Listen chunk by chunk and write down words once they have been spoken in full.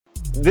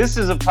This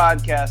is a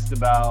podcast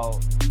about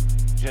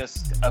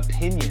just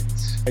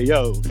opinions. Hey,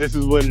 yo, this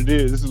is what it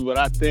is. This is what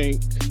I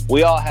think.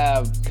 We all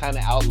have kind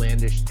of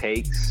outlandish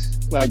takes.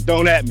 Like,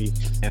 don't at me.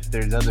 If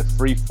there's other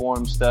free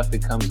form stuff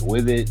that comes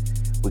with it,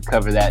 we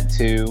cover that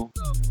too.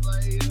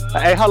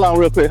 Hey, hold on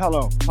real quick. Hold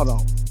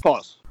on.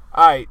 Pause.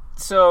 All right,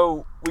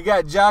 so we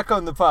got Jock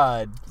on the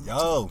pod.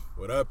 Yo,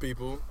 what up,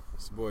 people?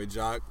 It's your boy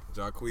Jock,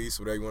 Jacquees,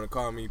 whatever you want to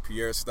call me,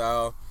 Pierre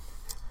style.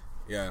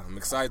 Yeah, I'm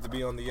excited to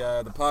be on the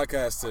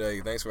podcast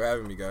today. Thanks for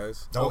having me,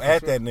 guys. Don't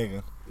at that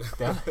nigga.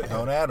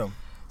 Don't at him.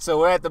 So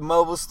we're at the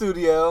mobile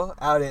studio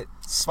out at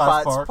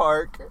Spots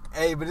Park.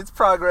 Hey, but it's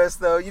progress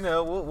though. You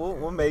know,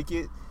 we'll make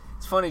it.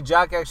 It's funny,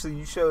 Jock. Actually,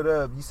 you showed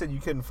up. You said you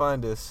couldn't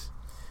find us.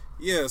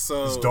 Yeah,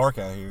 so it's dark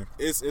out here.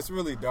 It's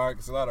really dark.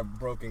 It's a lot of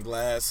broken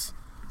glass.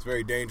 It's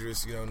very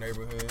dangerous,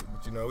 neighborhood.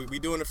 But we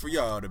doing it for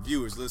y'all, the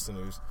viewers,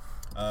 listeners.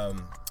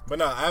 But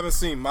no, I haven't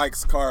seen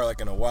Mike's car like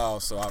in a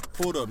while, so I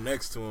pulled up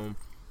next to him,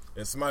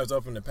 and somebody was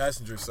up on the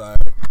passenger side,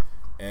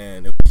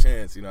 and it was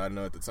Chance, I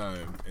know at the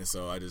time, and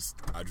so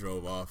I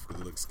drove off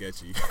because it looked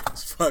sketchy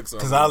as fuck. So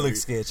because I look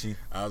sketchy.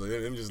 I was like,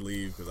 let me just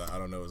leave because I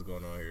don't know what's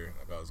going on here.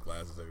 I got his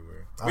glasses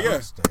everywhere. But I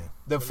understand.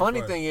 The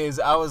funny thing is,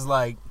 I was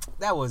like,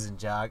 that wasn't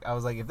Jock. I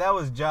was like, if that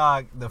was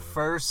Jock, the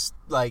first,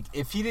 like,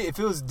 if it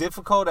was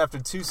difficult after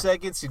 2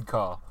 seconds, he'd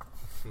call.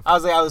 I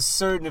was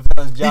certain if that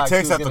was Jock, he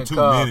texts after 2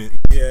 minutes.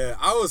 Yeah,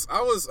 I was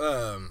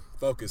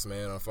focused,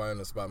 man, on finding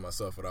a spot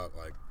myself without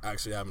like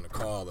actually having to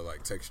call or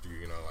like text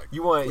you, like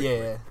you want, quickly.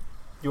 yeah,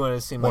 you want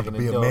to seem want like to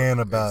an be adult. a man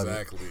about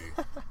exactly.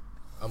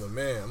 I'm a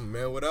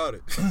man without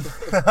it.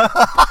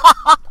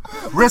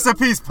 Rest in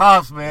peace,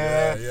 Pops,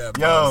 man. Yeah,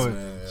 Yo, Pops,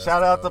 man. Yeah,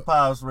 shout out to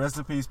Pops. Rest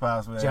in peace,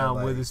 Pops, man.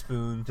 John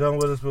Witherspoon.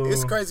 It's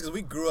It's crazy because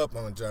we grew up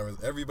on John.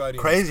 Everybody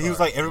crazy. He was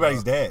like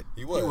everybody's dad.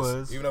 He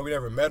was. Even though we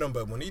never met him,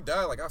 but when he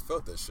died, like I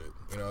felt that shit.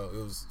 It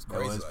was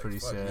crazy. That was pretty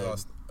sad. We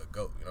lost a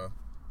goat.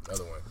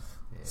 Another one.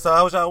 Yeah. So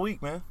how was y'all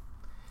week, man?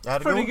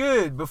 Pretty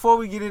good. Before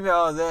we get into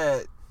all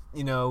that,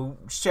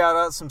 shout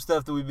out some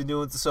stuff that we've been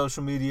doing to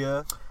social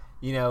media.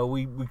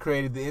 We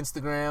created the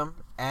Instagram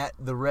at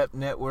the Rep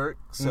Network.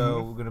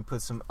 So we're gonna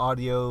put some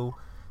audio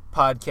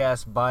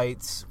podcast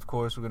bites. Of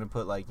course, we're gonna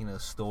put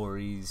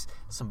stories,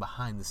 some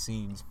behind the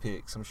scenes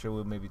pics. I'm sure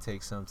we'll maybe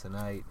take some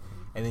tonight.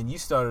 And then you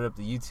started up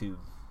the YouTube.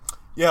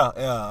 Yeah,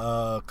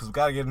 because we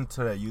gotta get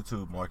into that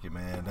YouTube market,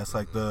 man. That's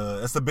like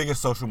that's the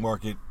biggest social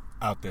market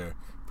out there.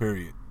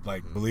 Period.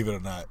 Like, believe it or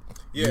not,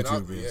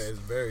 YouTube is.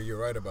 Yeah, you're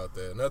right about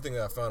that. Another thing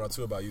that I found out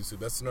too about YouTube,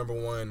 that's the number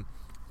one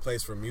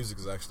place for music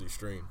is actually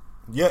streamed.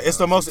 Yeah, it's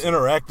the most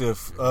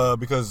interactive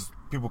because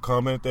people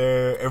comment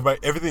there.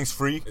 Everything's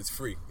free. It's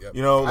free. Yep.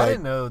 I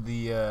didn't know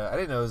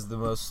it was the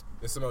most.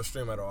 It's the most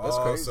streamed out of That's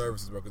all crazy.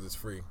 services, bro, because it's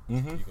free.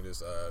 You can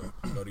just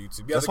go to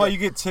YouTube. That's why you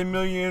get 10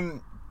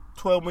 million,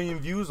 12 million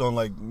views on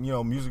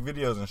music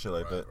videos and shit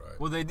like that. Right.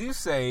 Well, they do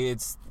say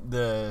it's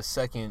the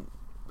second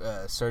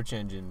search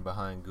engine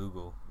behind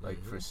Google,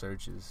 for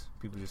searches.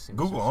 People just seem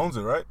Google owns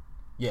it, right?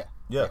 Yeah.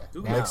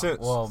 Google makes sense.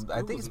 Well,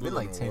 I think it's been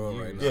like 10 years.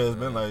 Right now, Yeah, it's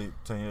been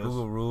like 10 years.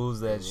 Google rules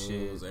that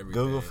shit. Everything.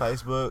 Google,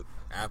 Facebook.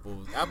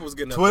 Apple's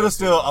getting up Twitter's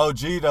there, still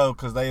too. OG though,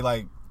 because they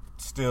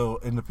still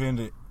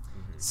independent.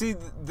 See,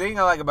 the thing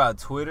I like about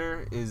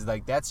Twitter is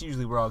that's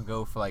usually where I'll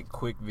go for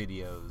quick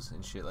videos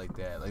and shit like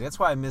that. That's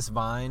why I miss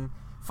Vine.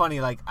 Funny,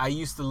 I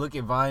used to look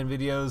at Vine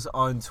videos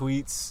on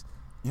tweets.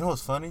 You know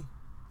what's funny?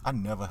 I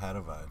never had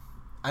a Vine.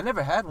 I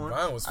never had one.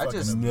 Mine was I fucking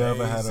just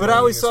never had a But I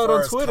always As saw it far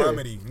on as Twitter.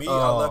 Comedy. I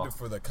Oh. loved it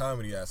for the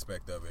comedy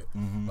aspect of it.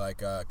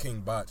 Like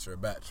King Batch, I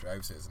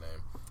would say his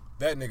name.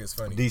 That nigga's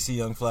funny. DC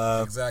Young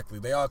Fly. Exactly.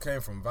 They all came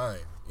from Vine.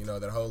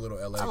 That whole little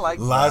LA. I like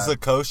Liza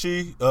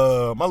Koshy.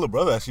 My little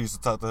brother actually used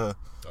to talk to her.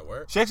 Oh,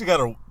 word? She actually got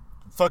a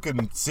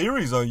fucking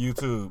series on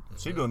YouTube.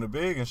 She doing it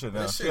big and shit now.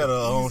 That She shit got her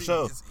is own easy.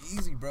 show. It's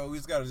easy, bro. We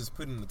just gotta just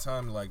put in the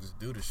time to just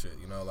do the shit.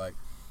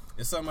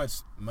 It's so much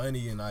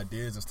money and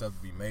ideas and stuff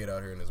to be made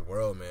out here in this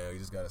world, man. We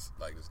just gotta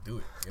just do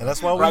it. And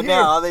that's why we're Right here.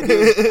 now, all they do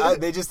is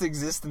they just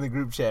exist in the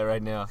group chat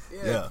right now.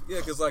 Yeah,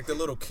 because the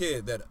little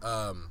kid that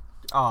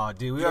Oh,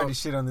 dude, we already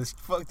shit on this.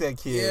 Fuck that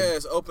kid. yeah,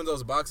 just opens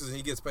those boxes and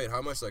he gets paid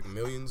how much? Like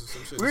millions or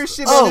some shit. We were It's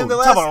shitting Oh, on him the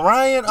talk last. about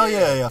Ryan? Oh,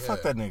 yeah. Yeah.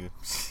 Fuck that nigga.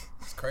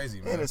 It's crazy,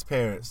 man. And his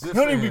parents. Good He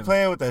don't for even be him.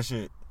 playing with that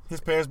shit. His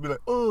parents be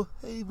like, oh,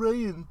 hey,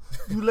 Ryan,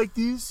 you like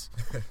this?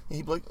 And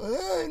he be like,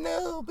 oh,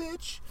 no,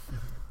 bitch.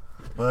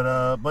 But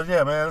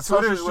yeah, man. Twitter's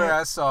social where shit-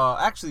 I saw.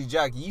 Actually,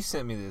 Jack, you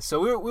sent me this. So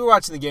we were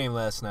watching the game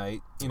last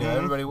night.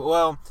 Everybody.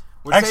 Well,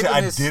 we're Actually, taping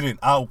I this. didn't.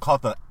 I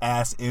caught the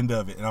ass end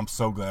of it, and I'm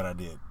so glad I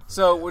did.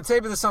 So we're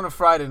taping this on a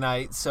Friday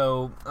night.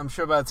 So I'm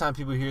sure by the time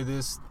people hear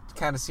this,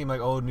 kind of seem like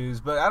old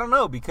news. But I don't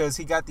know because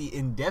he got the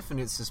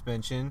indefinite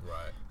suspension.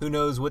 Right. Who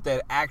knows what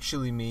that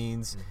actually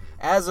means?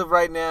 As of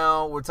right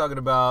now, we're talking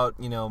about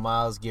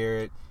Myles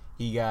Garrett.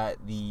 He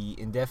got the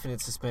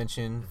indefinite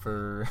suspension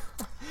for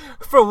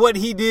what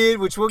he did,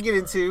 which we'll get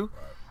into.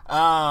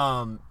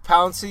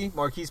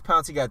 Marquise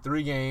Pouncey got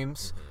 3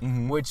 games,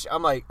 which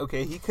I'm like,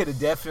 okay, he could have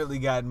definitely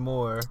gotten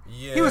more.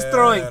 Yeah, he was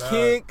throwing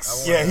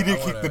kicks. He did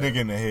kick the nigga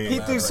in the head. He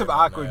threw some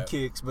awkward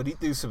kicks, but he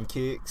threw some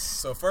kicks.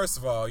 So first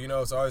of all,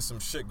 it's always some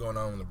shit going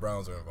on when the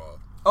Browns are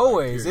involved.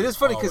 Always. It is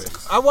funny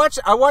because I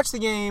watched the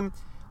game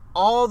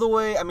all the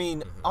way. I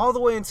mean, all the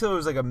way until it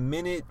was like a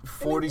minute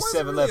 47 left.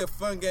 It wasn't really a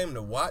fun game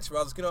to watch, but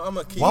I was, I'm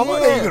gonna keep. Why were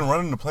they even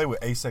running the play with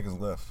 8 seconds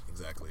left?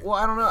 Exactly. Well,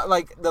 I don't know.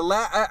 Like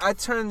I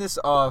turned this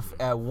off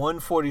at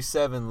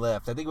 1:47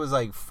 left. I think it was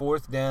like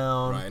 4th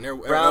down. Right, and they're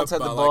Browns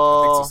had the by,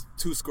 ball. I think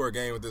it's a 2-score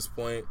game at this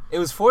point. It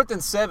was 4th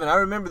and 7. I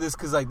remember this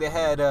because like they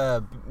had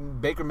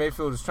Baker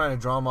Mayfield was trying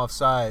to draw him off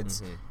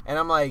sides, and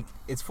I'm like,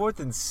 it's 4th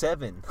and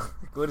 7.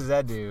 What does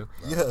that do?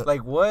 Yeah.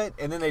 Like what?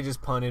 And then they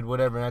just punted,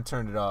 whatever, and I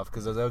turned it off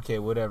because I was like, okay,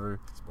 whatever.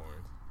 It's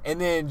boring.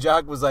 And then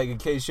Jock was like, in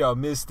case y'all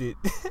missed it,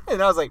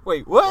 and I was like,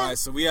 wait, what? Right.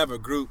 So we have a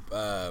group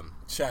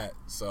chat.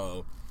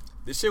 So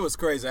this shit was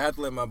crazy. I had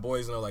to let my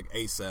boys know like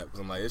ASAP because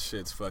I'm like, this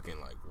shit's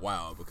fucking like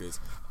wow because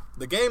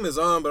the game is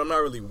on, but I'm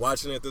not really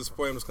watching it at this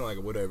point. I'm just kind of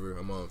like whatever.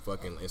 I'm on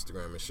fucking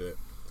Instagram and shit.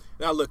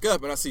 And I look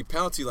up and I see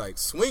Pouncey like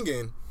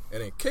swinging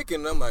and then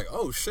kicking, and I'm like,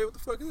 oh shit, what the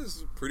fuck is this? This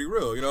is pretty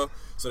real,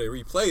 So they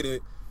replayed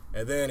it,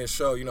 and then it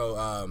showed,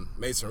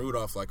 Mason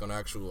Rudolph like on the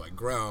actual like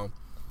ground.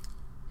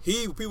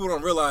 People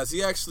don't realize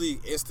he actually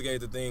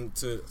instigated the thing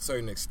to a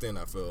certain extent.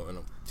 I feel, and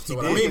so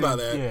what I mean by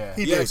that,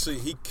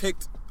 he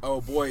kicked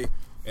old boy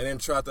and then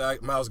tried to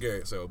Myles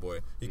Garrett. So old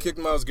boy, he kicked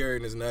Myles Garrett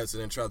in his nuts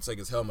and then tried to take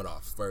his helmet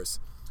off first.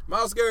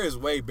 Myles Garrett is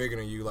way bigger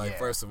than you,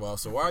 first of all.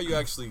 So why are you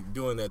actually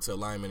doing that to a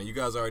lineman? And you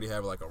guys already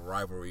have like a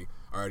rivalry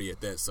already at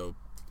that. So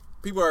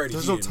people already.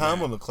 There's no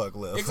time on the clock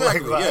left.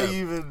 Exactly.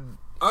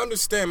 I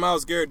understand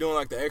Myles Garrett doing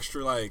like the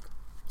extra like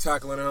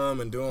tackling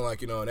him and doing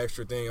like an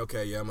extra thing.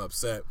 Okay, yeah, I'm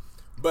upset.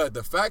 But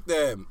the fact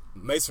that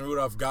Mason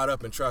Rudolph got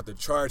up and tried to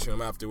charge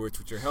him afterwards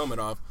with your helmet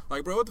off,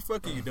 like, bro, what the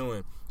fuck are you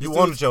doing? You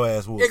wanted your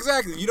ass whooped.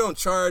 Exactly. You don't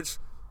charge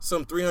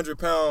some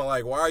 300-pound,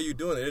 like, why are you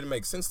doing it? It didn't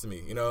make sense to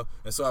me,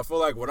 And so I feel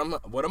like what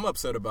I'm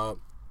upset about,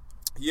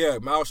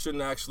 Miles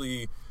shouldn't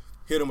actually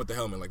hit him with the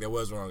helmet. Like, that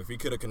was wrong. If he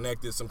could have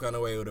connected some kind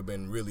of way, it would have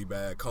been really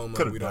bad. Coma.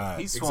 Could have died.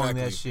 He swung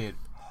that shit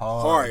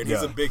hard.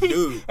 He's a big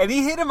dude. And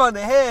he hit him on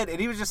the head, and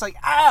he was just like,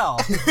 ow.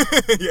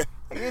 Yeah.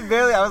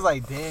 Barely, I was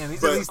like, damn,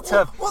 he's at least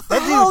tough. What the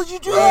hell did you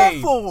do that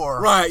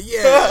for? Right,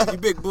 yeah, you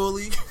big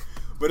bully.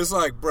 But it's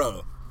like,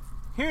 bro.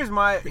 Here's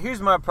my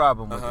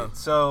problem with it.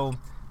 So,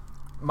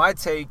 my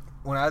take,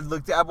 when I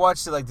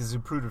watched it like the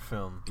Zapruder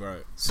film.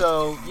 Right.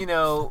 So,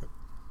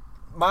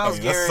 Myles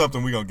Garrett. That's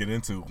something we're going to get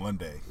into one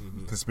day.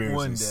 Conspiracies.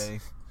 One day.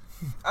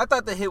 I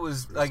thought the hit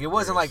was, like, it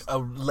wasn't like a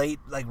late,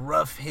 like,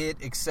 rough hit,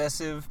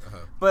 excessive.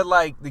 But,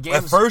 like, the game.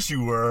 At first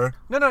you were.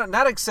 No,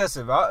 not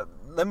excessive.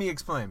 Let me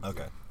explain.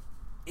 Okay.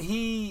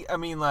 He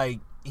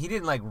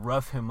didn't like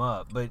rough him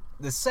up, but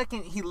the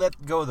second he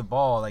let go of the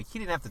ball, like he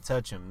didn't have to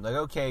touch him. Like,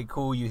 okay,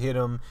 cool, you hit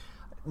him.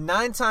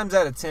 9 times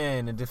out of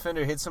 10, a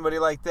defender hits somebody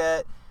like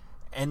that,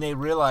 and they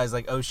realize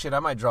like, oh shit, I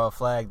might draw a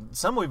flag.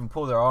 Some will even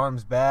pull their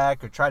arms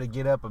back or try to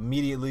get up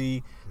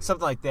immediately,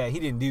 something like that. He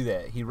didn't do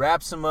that. He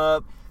wraps him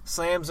up,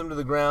 slams him to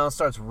the ground,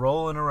 starts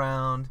rolling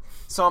around.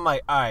 So I'm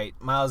like, all right,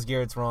 Myles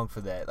Garrett's wrong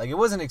for that. Like, it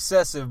wasn't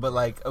excessive, but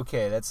like,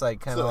 okay, that's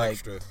like kind of like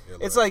extra. Yeah,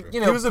 it's like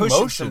extra.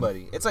 pushing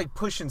somebody. It's like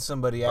pushing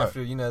somebody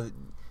after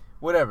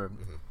whatever.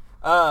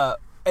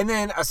 And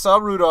then I saw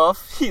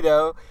Rudolph,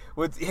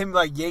 with him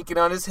like yanking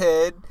on his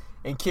head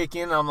and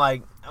kicking. I'm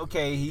like,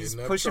 okay, he's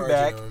pushing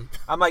back.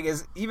 I'm like,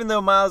 even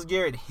though Myles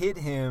Garrett hit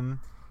him,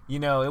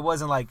 it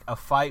wasn't like a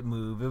fight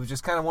move. It was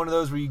just kind of one of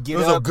those where you get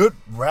up. It was a good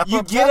wrap-up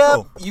You get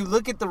tackle. up, you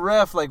look at the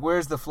ref, like,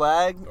 where's the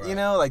flag? Right.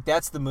 Like,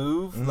 that's the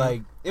move.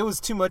 Like, it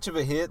was too much of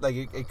a hit. Like,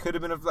 it could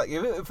have been a flag.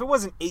 If it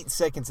wasn't 8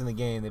 seconds in the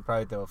game, they'd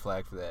probably throw a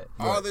flag for that.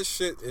 All this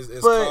shit is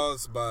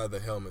caused by the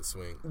helmet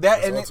swing.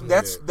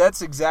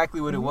 That's exactly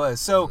what it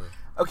was. So,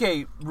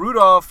 okay,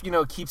 Rudolph,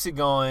 keeps it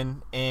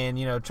going and,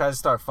 tries to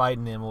start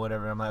fighting him or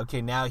whatever. I'm like,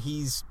 okay, now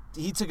he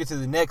took it to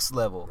the next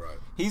level. Right.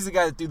 He's the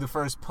guy that threw the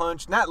first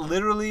punch, not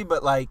literally,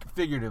 but like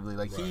figuratively.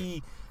 Like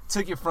he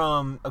took it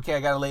from, okay, I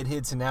got a late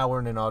hit to now we're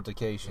in an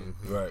altercation.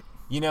 Right.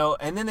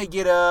 And then they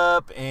get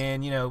up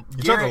and, You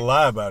tried to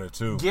lie about it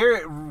too.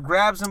 Garrett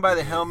grabs him by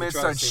the helmet,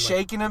 starts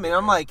shaking him, and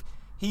I'm like,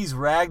 he's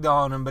ragged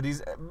on him, but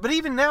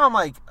even now I'm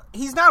like,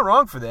 he's not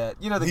wrong for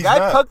that. The He's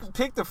guy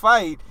picked the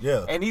fight,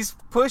 Yeah. and he's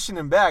pushing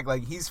him back,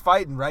 like he's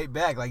fighting right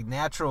back, like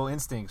natural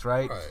instincts,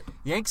 right?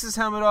 Yanks his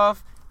helmet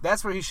off.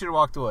 That's where he should have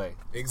walked away.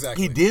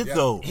 Exactly. He did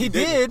though. He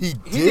did. He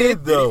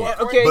did though. Yeah,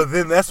 okay. But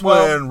then that's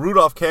when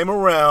Rudolph came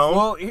around.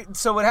 Well,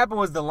 so what happened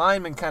was the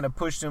lineman kind of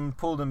pushed him,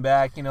 pulled him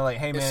back. Like,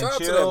 hey man, shout out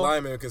chill. to that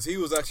lineman because he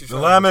was actually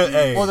trying lineman,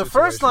 to well, the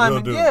first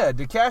lineman, dude.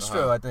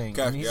 DeCastro, I think,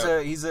 and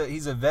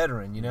he's a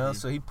veteran,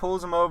 So he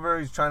pulls him over.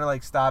 He's trying to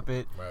like stop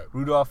it. Right.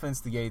 Rudolph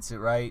instigates it.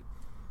 Right.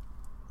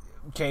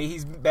 Okay,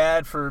 he's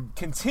bad for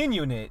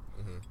continuing it.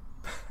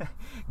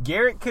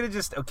 Garrett could have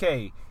just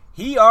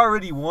he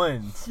already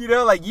won.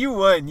 Like you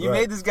won. You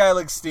made this guy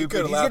look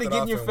stupid. He's gonna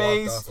get in your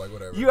face.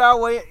 You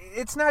outweigh.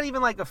 It's not even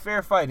like a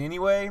fair fight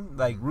anyway.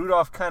 Like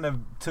Rudolph kind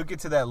of took it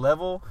to that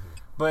level.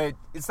 But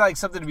it's like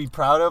something to be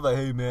proud of. Like,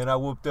 hey, man, I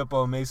whooped up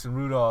on Mason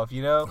Rudolph,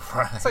 you know?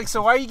 Right. It's like,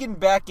 so why are you getting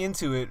back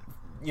into it,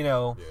 you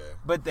know? Yeah.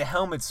 But the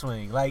helmet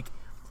swing, like,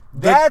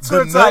 that's the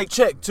what it's nut like.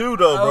 check too,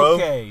 though, bro.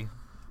 Okay.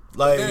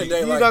 Like, Then they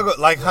you like- not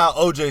gonna, like how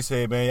OJ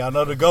said, man. Y'all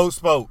know the GOAT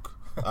spoke.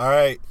 All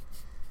right.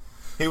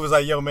 He was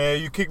like, yo,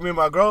 man, you kick me in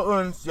my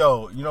groins,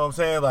 yo, you know what I'm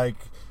saying? Like,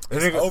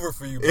 It's over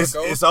for you,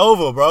 Bucko. It's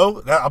over,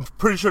 bro. I'm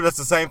pretty sure that's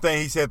the same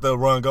thing he said to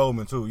Ron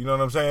Goldman, too. You know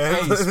what I'm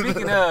saying? Hey,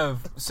 speaking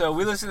of, so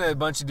we listened to a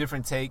bunch of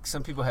different takes.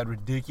 Some people had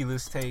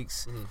ridiculous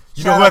takes.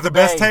 You know who had the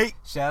best Bay. take?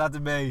 Shout out to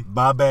Bay.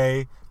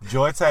 Bobby,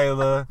 Joy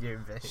Taylor. Yeah,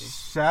 Bay.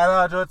 Shout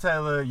out Joy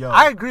Taylor. Yo,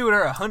 I agree with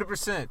her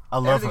 100%. I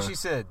love Everything her. she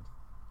said.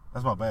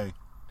 that's my bae.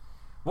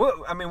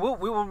 Well, I mean,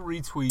 we will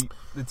retweet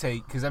the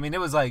take because I mean it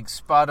was like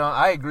spot on.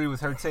 I agree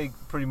with her take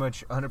pretty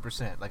much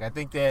 100%. Like I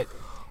think that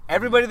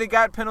everybody that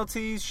got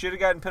penalties should have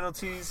gotten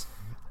penalties.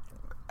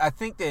 I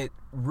think that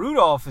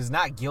Rudolph is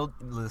not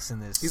guiltless in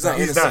this. He's not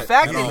The innocent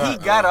fact at that all. he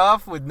got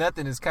off with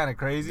nothing is kind of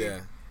crazy. Yeah,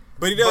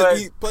 but he does. But-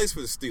 He plays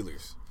for the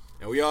Steelers,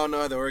 and we all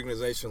know the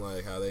organization,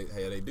 like how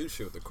they do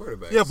shit with the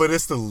quarterbacks. Yeah, but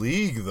it's the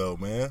league, though,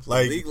 man. the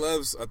Like, league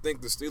loves. I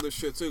think the Steelers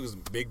shit too. Because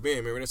Big Ben,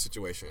 remember that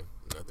situation?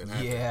 Nothing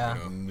happened.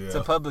 Yeah. You know? It's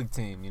a public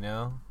team, you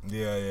know.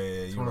 yeah,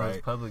 It's you're one of right.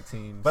 those public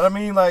teams. But I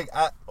mean, like,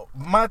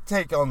 my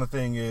take on the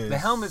thing is the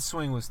helmet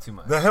swing was too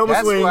much. The helmet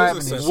That's swing why I have an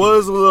was issue.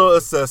 was a little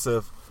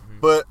excessive,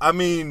 but I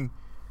mean,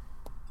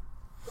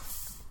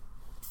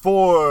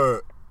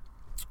 for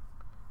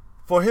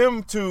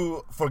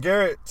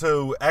Garrett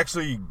to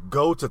actually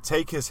go to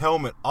take his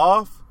helmet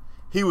off,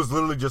 he was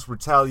literally just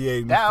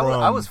retaliating from.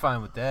 I was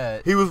fine with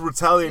that. He was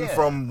retaliating Yeah.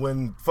 from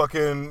when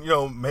fucking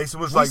Mason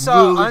was We like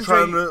saw literally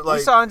trying to we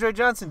saw Andre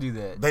Johnson do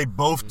that. They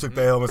both took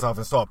their helmets off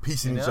and started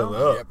piecing You each know?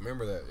 other up. Yep,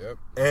 remember that.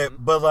 Yep.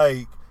 But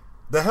like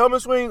the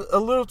helmet swing a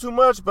little too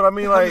much. But I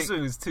mean, like, Helmet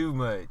swing was too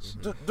much.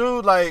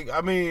 dude, like,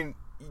 I mean,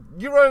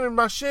 you running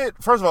my shit.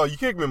 First of all, you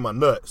kicked me in my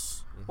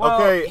nuts.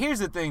 Well, okay, here's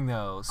the thing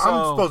though. So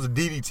I'm supposed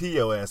to DDT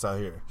your ass out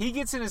here. he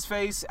gets in his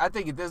face. I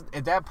think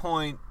at that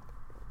point,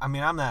 I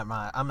mean, I'm not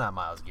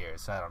Myles Garrett,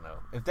 so I don't know.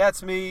 If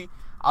that's me,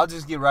 I'll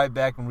just get right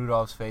back in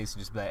Rudolph's face and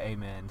just be like, "Hey,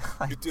 man,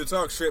 You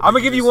talk shit. I'm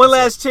gonna give you one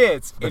last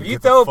chance. Better If you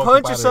get the throw a fuck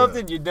punch up or outta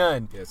something, here." you're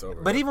done." Yeah, it's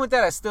over. But even with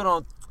that, I still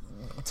don't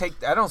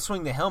I don't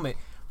swing the helmet.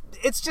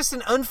 It's just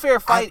an unfair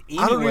fight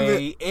I don't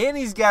anyway, and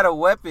he's got a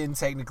weapon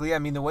technically. I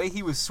mean, the way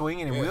he was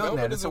swinging and Yeah, wielding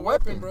helmet that, is it's a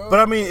weapon. bro. But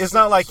I mean, it's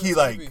not like he Shit's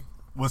like heavy.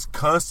 was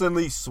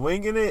constantly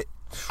swinging it.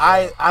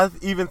 I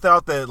even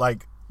thought that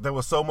like there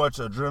was so much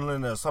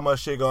adrenaline and so much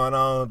shit going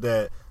on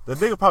that the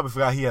nigga probably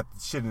forgot he had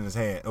shit in his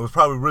hand. It was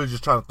probably really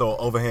just trying to throw an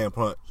overhead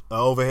punch.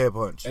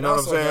 You And know what I'm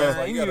also, saying? guys, Yeah,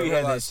 like, he you knew he gotta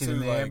had that realize, shit too, in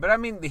there. like- But I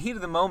mean, the heat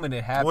of the moment,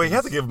 it happens. Well, he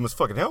had to give him his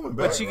fucking helmet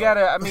back. But you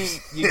gotta, I mean,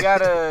 you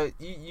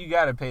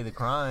gotta pay the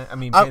crime. I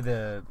mean, I- pay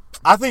the.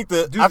 I think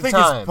Do the his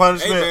time.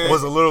 punishment Hey, man.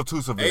 was a little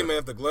too severe. Hey man,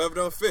 if the glove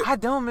don't fit, I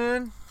don't,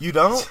 man. You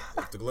don't?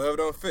 if the glove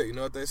don't fit, you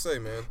know what they say,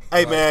 man. Hey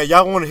Like, man,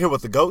 y'all want to hear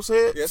what the GOAT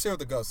said? Yeah, let's hear what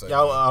the GOAT say.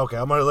 Y'all, okay,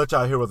 I'm gonna let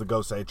y'all hear what the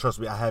GOAT say. Trust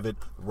me, I have it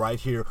right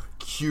here,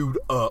 queued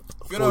up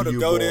If you for know what the you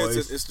GOAT boys.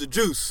 is, it's the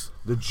juice.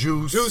 The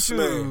juice, Juice man.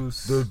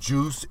 Juice. the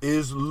juice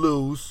is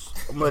loose.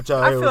 I'm gonna let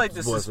y'all I hear feel what like the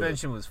this boy said.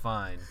 suspension was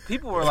fine.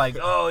 People were like,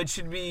 "Oh, it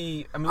should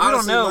be." I mean, we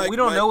Honestly, don't know. Mike- we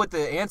don't know Mike- what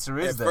the answer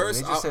is at though. first,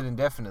 They just I- said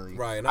indefinitely.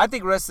 Right, and I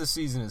think rest of the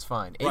season is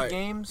fine. 8 Right.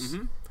 games.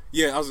 Mhm.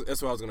 Yeah,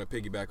 that's what I was gonna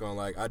piggyback on.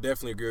 Like, I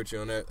definitely agree with you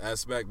on that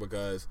aspect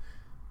because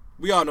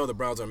we all know the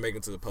Browns are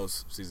making to the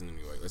postseason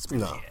anyway. Let's be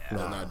honest.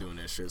 They're not doing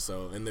that shit.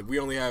 So, and then we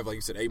only have, like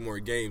you said, 8 more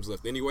games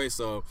left anyway.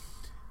 So,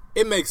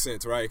 it makes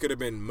sense, right? It could have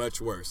been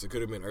much worse. It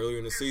could have been earlier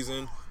in the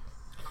season.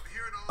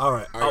 All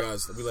right, All right,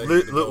 guys. We let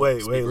Wait, the GOAT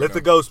speak let right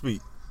the now. GOAT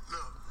speak.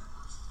 Look,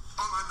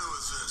 all I know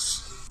is this.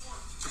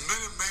 The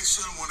minute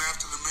Mason went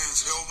after the man's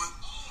helmet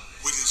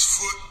with his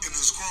foot in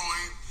his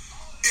groin,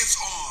 it's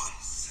on.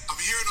 I'm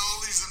hearing all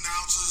these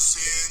announcers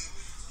saying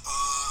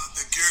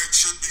that Garrett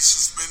should be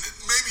suspended.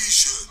 Maybe he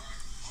should.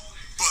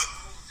 But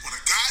when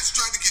a guy's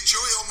trying to get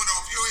your helmet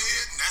off your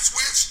head, and that's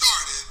where it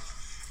started,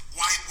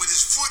 White with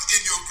his foot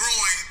in your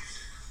groin,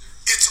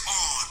 it's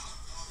on.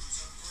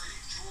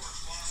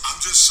 I'm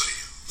just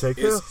saying. Take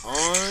care. It's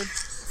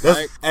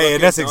on.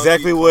 And that's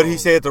exactly what he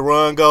said to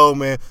Ron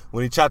Goldman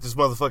when he chopped his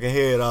motherfucking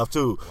head off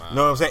too. You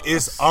know what I'm saying?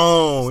 It's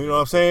on. You know what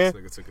I'm saying?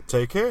 This nigga took it.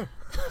 Take care.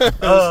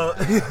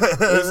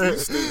 You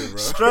stupid, bro.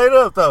 Straight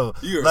up though.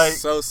 You are like,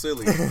 so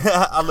silly.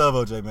 I love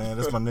OJ, man.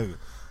 That's my nigga.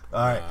 All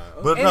right,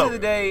 but End no, of the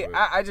day,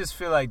 I just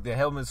feel like the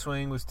helmet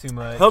swing was too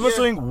much. helmet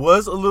swing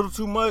was a little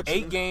too much.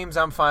 8 games,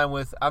 I'm fine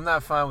with. I'm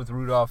not fine with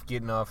Rudolph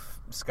getting off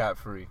scot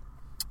free.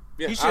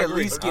 Yeah, He should I at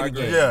agree. least get I a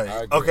agree. game. Yeah.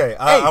 I agree. Okay. Hey,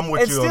 I'm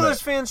with and you on Steelers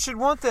that. fans should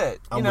want that.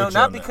 I'm You know, with you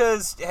not on that.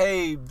 because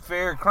hey,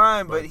 fair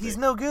crime, but he's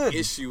no good.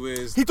 Issue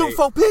is He threw they-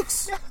 4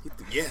 picks.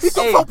 Yes. He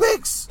threw Hey. 4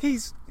 picks.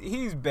 He's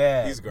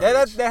bad. He's that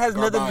garbage. has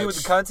nothing to do with Garbage.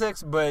 the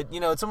context, but you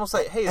know, it's almost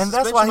like hey, a And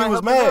that's why suspension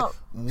he might was help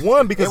him mad. out.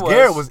 One, because It was.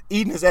 Garrett was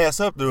eating his ass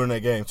up during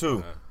that game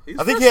too. He's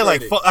I think he had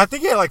like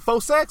frustrated.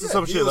 4 sacks or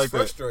some He shit was like that.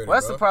 frustrated, Well,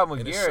 that's bro. the problem with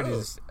And it Garrett showed.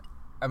 is,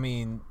 I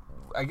mean,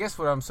 I guess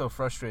what I'm so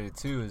frustrated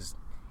too is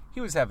he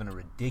was having a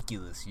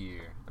ridiculous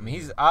year. I mean,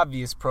 he's an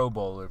obvious Pro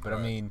Bowler, but I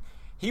Right. mean,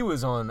 he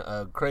was on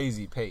a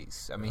crazy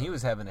pace. I mean, he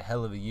was having a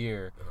hell of a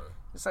year.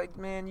 It's like,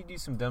 man, you do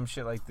some dumb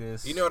shit like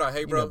this. You know what I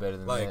hate, bro? know better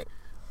than Like, that.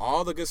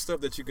 all the good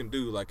stuff that you can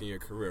do, like, in your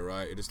career,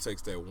 right? It just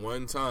takes that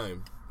one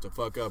time to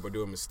fuck up or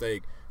do a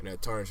mistake, and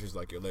that tarnishes,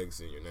 like, your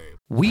legacy and your name.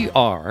 We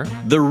are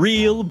the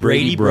real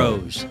Brady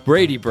Bros.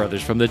 Brady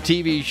Brothers from the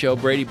TV show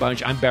Brady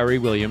Bunch. I'm Barry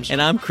Williams.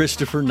 And I'm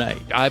Christopher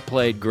Knight. I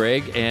played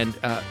Greg, and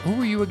who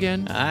were you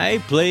again? I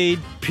played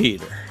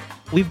Peter.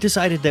 We've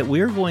decided that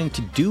we're going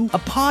to do a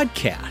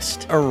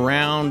podcast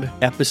around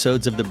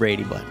episodes of the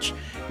Brady Bunch.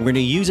 We're going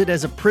to use it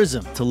as a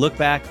prism to look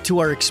back to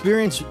our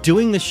experience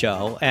doing the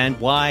show and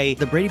why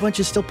the Brady Bunch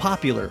is still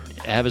popular.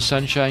 Have a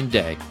sunshine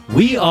day.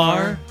 We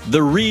are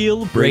the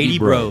real Brady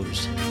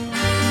Bros.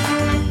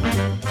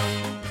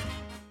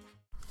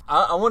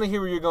 I want to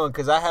hear where you're going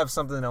because I have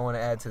something I want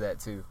to add to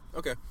that too.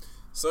 Okay.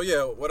 So,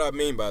 yeah, what I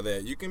mean by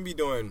that, you can be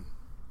doing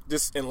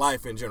just in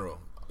life in general.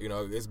 You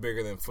know, it's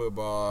bigger than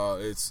football.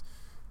 It's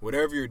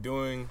whatever you're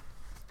doing,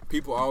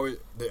 people always,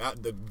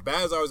 the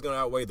bad's always going to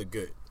outweigh the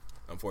good,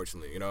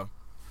 unfortunately, you know?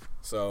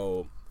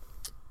 So,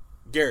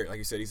 Garrett, like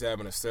you said, he's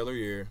having a stellar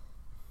year,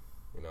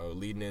 you know,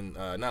 leading in,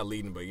 not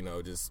leading, but, you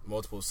know, just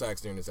multiple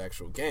sacks during his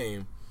actual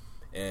game.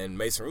 And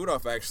Mason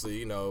Rudolph actually,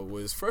 you know,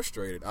 was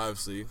frustrated,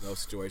 obviously, no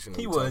situation.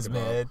 He was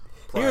mad.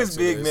 He prior was to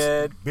big this.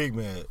 mad. Big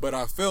man. But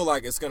I feel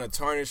like it's going to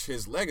tarnish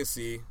his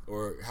legacy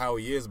or how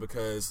he is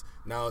because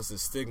now it's a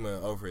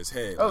stigma over his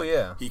head. Oh, Like,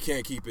 yeah. He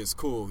can't keep his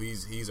cool.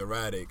 He's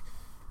erratic.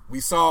 We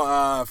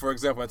saw, for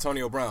example,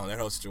 Antonio Brown, that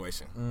whole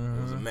situation.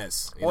 It was a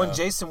mess. You Well, know?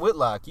 Jason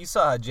Whitlock, you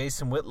saw how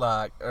Jason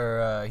Whitlock,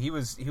 he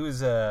was.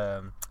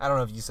 I don't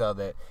know if you saw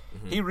that.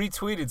 He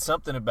retweeted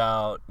something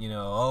about, you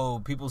know,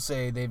 oh, people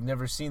say they've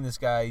never seen this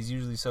guy. He's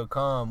usually so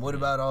calm. What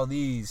about all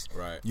these?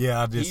 Right.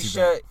 Yeah, I did see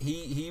that.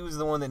 He was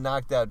the one that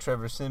knocked out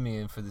Trevor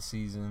Siemian for the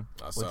season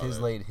I saw with his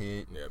that. late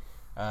hit.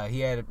 Yep.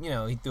 He had, you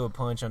know, he threw a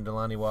punch on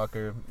Delanie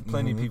Walker.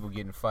 Plenty of people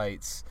getting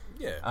fights.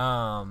 Yeah.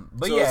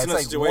 But So yeah, it's it's in a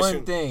like situation-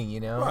 one thing, you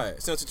know. Right.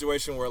 It's in a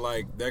situation where,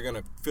 like, they're going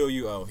to feel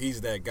you, oh,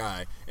 he's that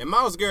guy. And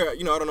Myles Garrett,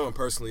 you know, I don't know him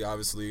personally,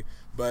 obviously,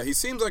 but he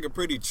seems like a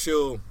pretty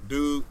chill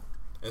dude.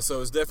 And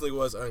so it definitely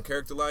was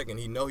uncharacter-like, and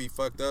he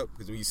fucked up.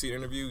 Because when you see the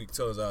interview, you can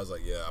tell his eyes,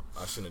 like, yeah,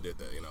 I shouldn't have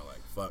did that, you know, like,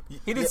 fuck.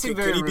 He did seem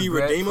very Could he be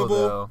regretful, redeemable?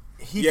 though.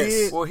 He Yes.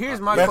 did. Well, here's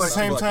my But at the question.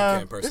 same I feel like you time,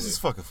 can this personally. is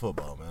fucking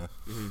football, man.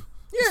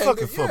 Yeah, It's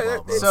fucking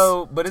football, bro.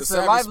 So, but it's a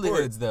their savage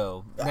livelihoods,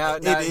 sport. though. Now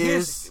It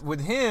here's is.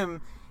 with him.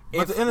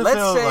 But If the NFL,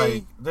 let's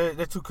say, like,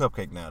 they're too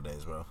cupcake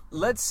nowadays, bro.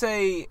 let's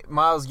say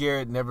Myles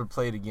Garrett never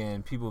played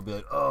again, people would be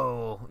like,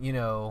 oh, you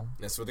know,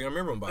 That's what they're going to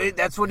remember him by.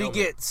 that's what he Helmet.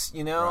 gets,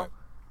 you know. Right.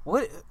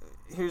 What?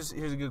 Here's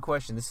a good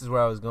question. This is where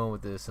I was going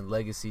with this and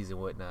legacies and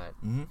whatnot.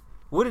 Mm-hmm.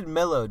 What did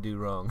Melo do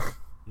wrong?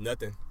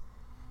 Nothing.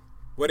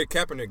 What did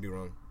Kaepernick do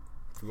wrong?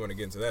 If we want to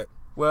get into that.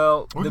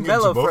 Well, We the can get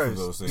into Melo both of first.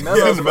 those things. Melo's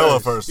Yeah, the Melo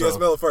first, Yes, though.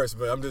 Melo first,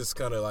 but I'm just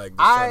kind of like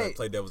trying to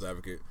play devil's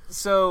advocate.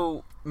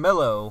 So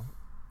Melo,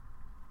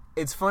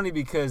 it's funny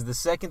because the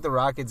second the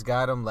Rockets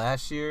got him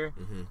last year,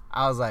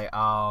 I was like,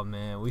 oh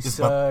man, we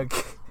suck.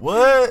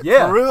 What?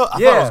 Yeah. For real? I thought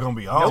Yeah. it was going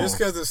to be on. Just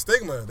because of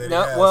stigma that he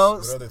No, has well,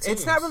 with other teams.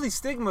 it's not really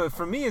stigma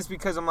for me. It's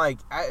because I'm like,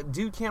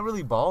 dude can't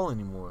really ball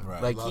anymore.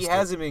 Right. Like Lost he it.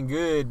 hasn't been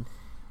good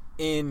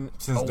in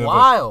Since a Denver.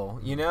 while.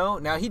 You know.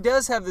 Now he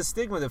does have the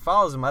stigma that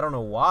follows him. I don't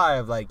know why.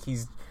 Of like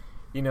he's,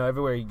 you know,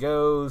 everywhere he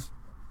goes,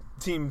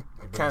 team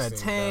kind of team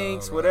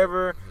tanks, down, right.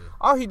 whatever.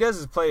 All he does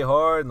is play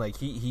hard, and like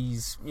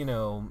he's, you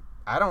know.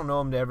 I don't know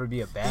him to ever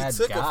be a bad He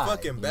took guy. a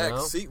fucking you back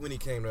know? seat when he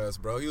came to us,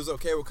 bro. He was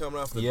okay with coming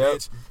off the Yep.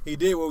 bench. He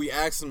did what we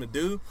asked him to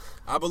do.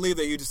 I believe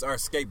that he just our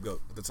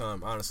scapegoat at the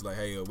time. Honestly, like,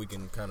 hey, we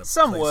can kind of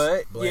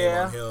Somewhat, blame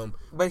yeah. on him.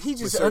 But he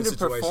just certain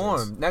underperformed.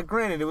 situations. Now,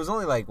 granted, it was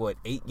only like what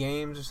 8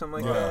 games or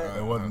something like that.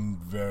 It wasn't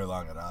very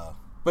long at all.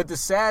 But the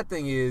sad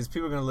thing is,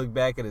 people are gonna look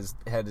back at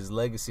his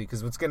legacy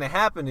because what's gonna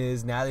happen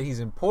is now that he's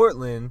in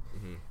Portland,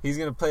 he's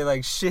gonna play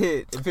like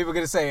shit, and people are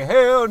gonna say,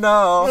 "Hell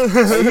no!"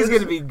 and he's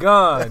gonna be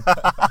gone.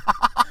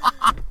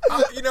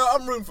 You know,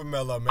 I'm rooting for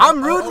Melo, man.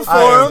 I'm rooting for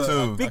I am him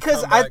too.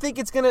 because I think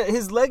it's gonna.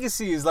 His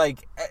legacy is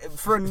like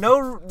for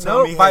Tell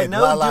no me he by had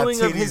no Lala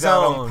doing of titties his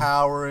out own. on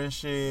Power and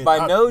shit.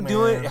 By no Man.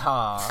 doing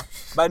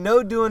by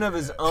no doing of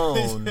his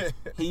own,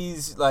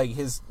 he's like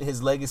his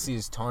legacy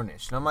is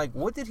tarnished. And I'm like,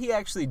 what did he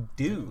actually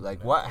do?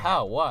 Like, what?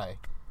 How? Why?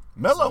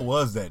 Melo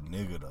was that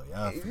nigga, though.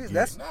 Y'all forget.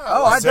 That's Nah,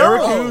 I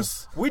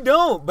Syracuse? don't. We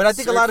don't, but I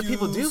think a lot of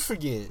people do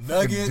Syracuse, forget.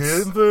 Nuggets.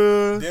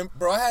 Denver.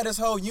 Bro, I had this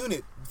whole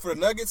unit for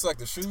the Nuggets, like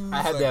the shoes. I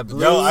had like that the-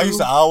 blue. Yo, I used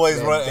to always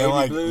that run baby and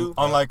like blue.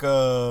 on like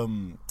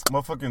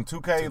motherfucking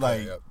 2K,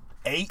 like yep.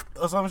 8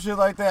 or some shit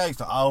like that. I used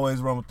to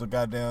always run with the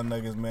goddamn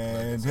Nuggets,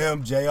 man.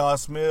 Him, J.R.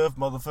 Smith,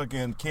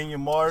 motherfucking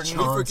Kenyon Martin.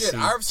 We forget,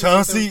 Iverson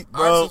Chauncey,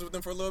 bro. Iverson was with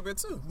them for a little bit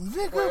too.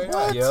 Nigga,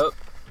 what? Yep.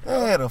 They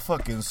had a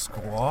fucking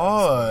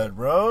squad,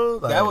 bro.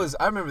 Like, That was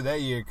I remember that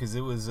year because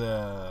it was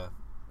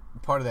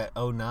part of that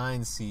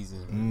 09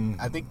 season.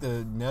 I think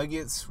the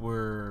Nuggets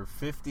were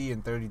 50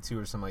 and 32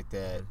 or something like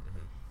that.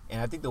 And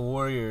I think the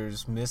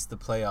Warriors missed the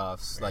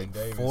playoffs, like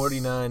Davis.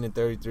 49 and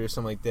 33 or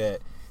something like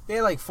that. They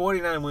had like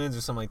 49 wins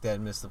or something like that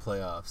and missed the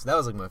playoffs. That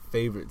was like my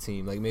favorite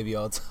team, like maybe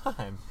all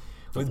time.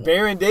 with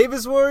Baron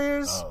Davis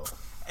Warriors. Oh.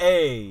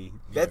 Hey,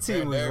 that Yeah,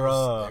 team was Davis,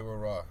 raw. They were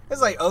raw.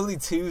 It's like only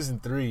 2s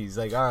and 3s.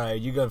 Like, all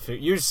right,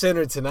 you're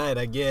center tonight,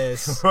 I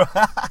guess.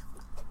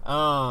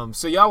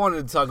 So y'all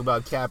wanted to talk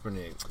about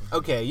Kaepernick.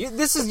 Okay,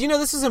 this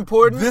is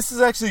important. This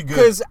is actually good.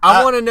 Because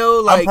I want to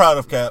know, like... I'm proud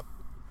of Cap.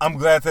 I'm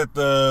glad that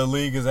the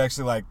league is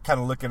actually, like, kind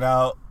of looking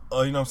out,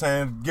 you know what I'm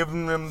saying?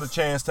 Giving them the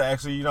chance to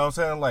actually, you know what I'm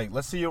saying? Like,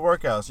 let's see your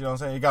workouts, you know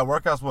what I'm saying? You got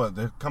workouts, what?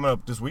 They're coming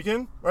up this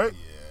weekend, right?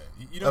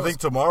 Yeah. You know, I think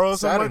tomorrow or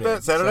something like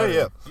that? Saturday,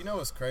 yeah. You know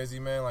what's crazy,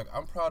 man? Like,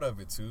 I'm proud of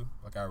it, too.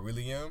 Like, I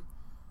really am.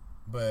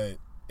 But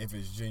if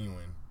it's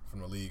genuine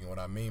from the league, and what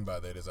I mean by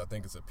that is I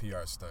think it's a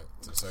PR stunt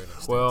to a certain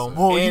extent.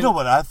 Well, you know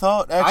what I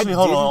thought? Actually,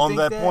 hold on didn't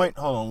that think point.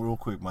 Hold on real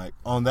quick, Mike.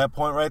 On that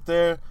point right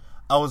there,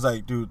 I was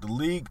like, dude, the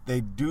league,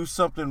 they do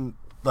something,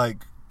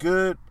 like,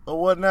 good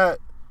or whatnot,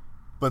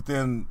 but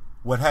then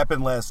what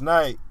happened last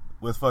night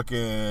with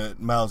fucking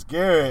Myles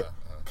Garrett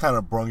kind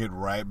of brung it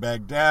right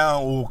back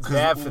down. It's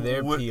bad for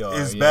their PR.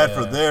 It's bad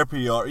for their PR.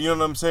 You know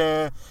what I'm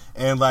saying?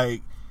 And,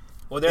 like,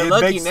 well, they're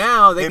lucky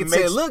now. They can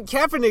say, look,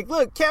 Kaepernick,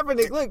 look. Right.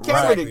 To, like,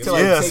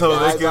 yeah, take so the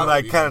they eyes can, off.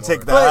 like, kind of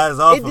take the But eyes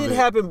off of it. It did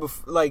happen,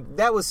 like,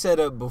 that was set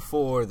up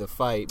before the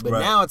fight, but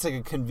Right. now it's like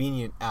a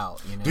convenient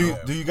out, you know?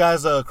 Do you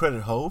guys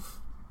credit Hove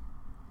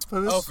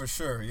for this? Oh, for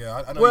sure,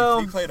 yeah. I know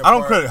Well, he played a I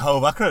don't part. credit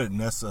Hove. I credit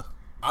Nessa.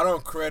 I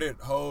don't credit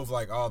Hove,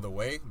 like, all the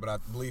way, but I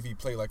believe he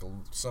played, like,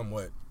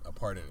 somewhat a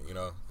part in it, you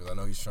know? Because I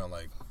know he's trying to,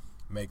 like,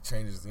 make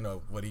changes, you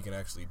know, what he can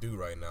actually do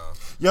right now.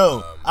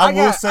 Yo, I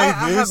will say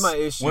I this. have my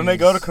issues. When they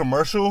go to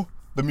commercial,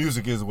 the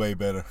music is way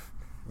better.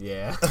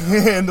 Yeah.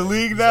 In the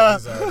league now,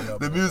 He's already up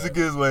the with music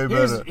that. is way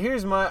better.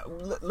 Here's my.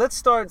 Let's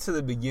start to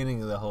the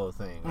beginning of the whole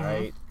thing,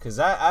 right? Because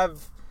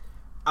I've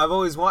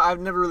always I've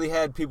never really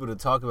had people to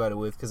talk about it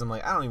with because I'm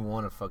like I don't even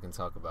want to fucking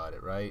talk about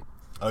it, right?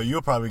 Oh,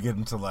 you'll probably get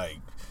into like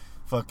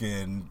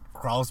fucking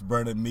cross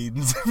burning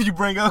meetings if you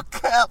bring up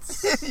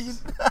caps.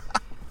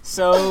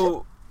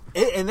 So,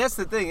 and that's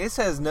the thing. This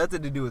has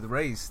nothing to do with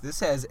race.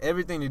 This has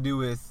everything to do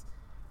with.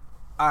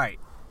 All right.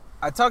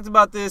 I talked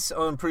about this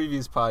on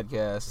previous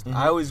podcasts.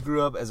 I always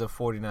grew up as a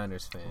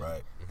 49ers fan.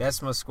 Right. That's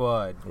my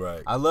squad.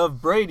 Right. I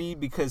love Brady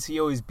because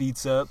he always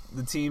beats up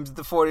the teams that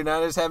the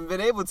 49ers haven't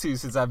been able to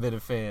since I've been a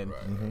fan.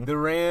 Right. The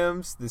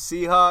Rams, the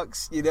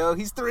Seahawks, you know,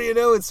 he's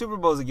 3-0 in Super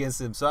Bowls against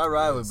them, so I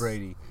ride with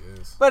Brady.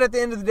 Yes. But at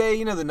the end of the day,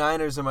 you know, the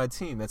Niners are my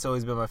team. That's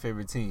always been my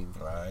favorite team.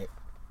 Right.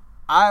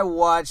 I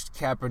watched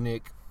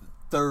Kaepernick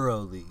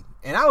thoroughly.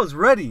 And I was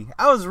ready.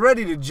 I was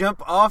ready to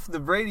jump off the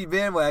Brady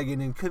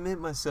bandwagon and commit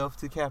myself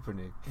to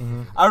Kaepernick.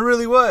 I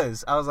really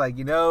was. I was like,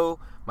 you know,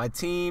 my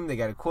team, they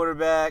got a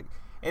quarterback.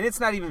 And it's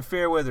not even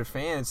fair weather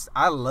fans.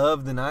 I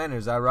love the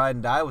Niners. I ride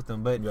and die with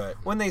them. But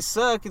when they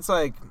suck, it's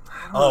like,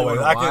 I don't really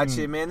want to watch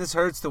it, man. This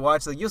hurts to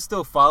watch. Like, you'll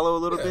still follow a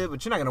little bit,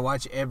 but you're not going to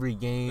watch every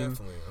game.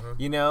 Definitely.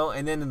 You know?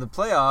 And then in the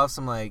playoffs,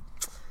 I'm like,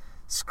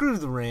 screw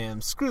the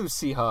Rams. Screw the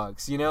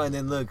Seahawks. You know? And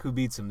then look who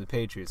beats them, the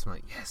Patriots. I'm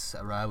like, yes,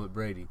 I ride with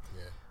Brady.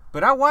 Yeah.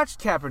 But I watched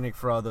Kaepernick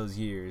for all those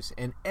years,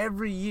 and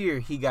every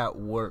year he got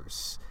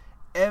worse.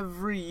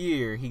 Every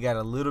year he got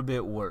a little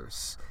bit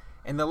worse.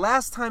 And the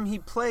last time he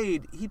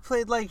played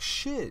like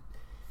shit.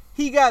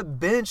 He got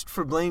benched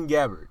for Blaine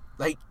Gabbert,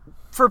 like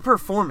for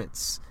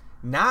performance,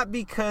 not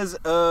because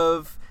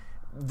of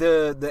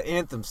the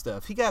anthem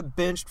stuff. He got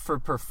benched for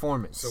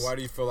performance. So why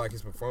do you feel like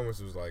his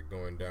performance was like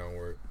going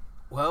downward?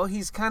 Well,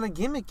 he's kind of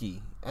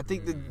gimmicky. I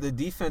think the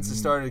defense has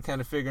started to kind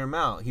of figure him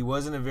out. He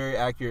wasn't a very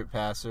accurate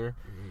passer.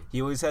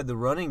 He always had the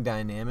running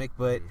dynamic,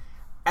 but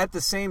at the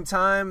same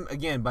time,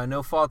 again, by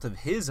no fault of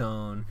his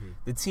own,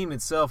 the team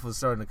itself was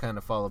starting to kind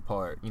of fall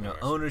apart. You know,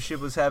 ownership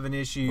was having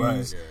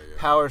issues,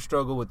 power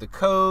struggle with the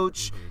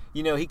coach.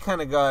 You know, he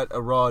kind of got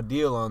a raw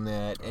deal on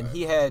that, and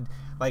he had,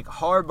 like,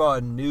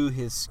 Harbaugh knew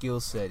his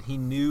skill set. He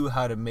knew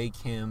how to make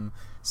him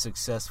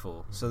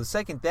successful. So the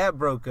second that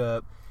broke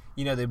up,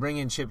 you know, they bring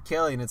in Chip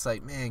Kelly, and it's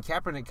like, man,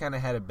 Kaepernick kind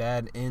of had a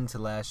bad end to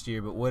last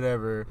year, but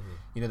whatever.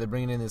 You know, they're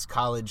bringing in this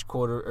college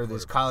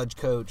college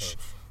coach.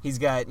 He's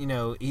got, you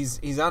know,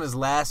 he's on his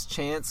last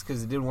chance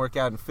because it didn't work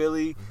out in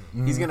Philly.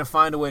 He's going to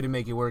find a way to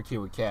make it work here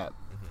with Cap.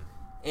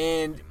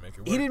 And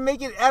he didn't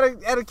make it out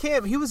of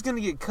camp. He was going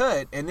to get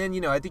cut. And then,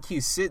 you know, I think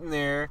he's sitting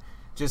there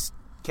just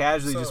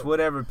casually, just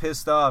whatever,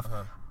 pissed off.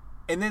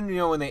 And then, you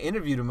know, when they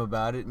interviewed him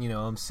about it, you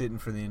know, I'm sitting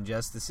for the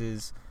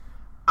injustices.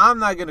 I'm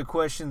not going to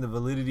question the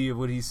validity of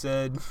what he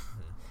said.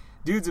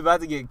 Dude's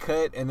about to get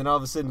cut, and then all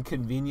of a sudden,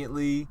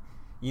 conveniently,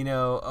 you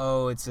know,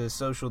 oh, it's a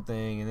social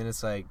thing. And then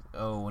it's like,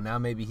 oh, well, now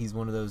maybe he's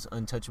one of those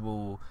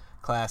untouchable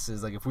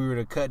classes. Like, if we were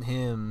to cut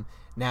him,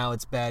 now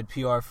it's bad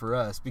PR for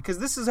us. Because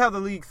this is how the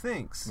league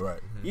thinks. Right.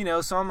 You know,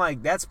 so I'm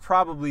like, that's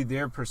probably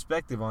their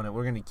perspective on it.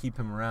 We're going to keep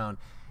him around.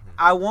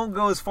 I won't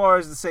go as far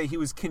as to say he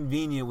was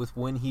convenient with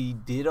when he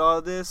did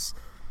all this.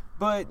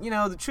 But, you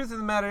know, the truth of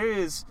the matter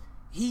is,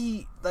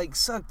 he, like,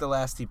 sucked the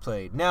last he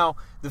played. Now,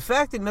 the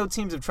fact that no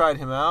teams have tried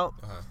him out,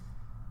 Do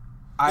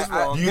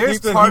you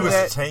think that he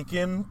was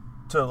tanking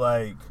to,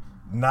 like,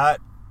 not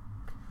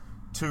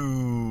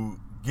to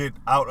get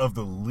out of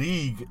the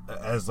league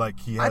as like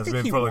he has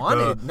been for like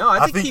wanted.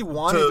 I think he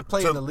wanted to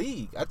play in the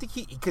league. I think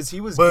because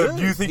he was. But good.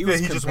 do you think that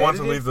he just wanted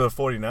to leave the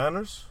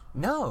 49ers?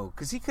 No,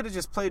 because he could have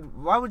just played.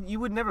 You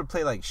would never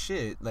play like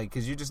shit, like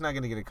because you're just not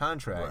going to get a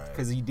contract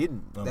because he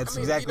didn't. That's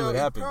exactly what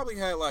happened. He probably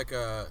had like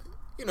a.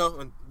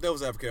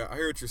 Devil's advocate. I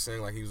hear what you're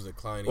saying. Like he was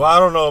declining. Well, I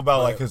don't know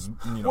about like his.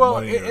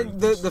 Money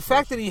and the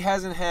fact that he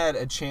hasn't had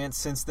a chance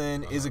since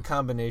then is a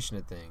combination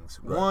of things.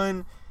 Right.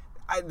 One,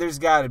 there's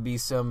got to be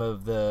some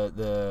of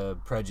the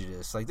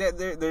prejudice like that.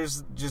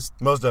 There's just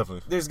most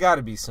definitely. There's got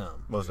to be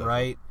some. Most definitely.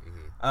 Right.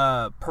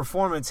 Mm-hmm.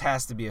 Performance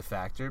has to be a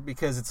factor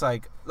because it's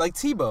like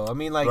Tebow. I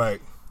mean, like right.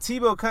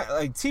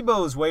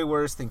 Tebow is way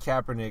worse than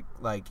Kaepernick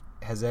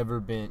has ever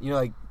been.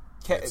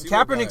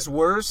 Kaepernick's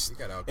worse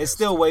is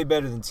still way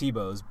better than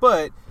Tebow's,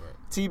 but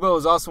Tebow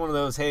is also one of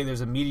those. Hey,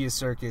 there's a media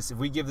circus. If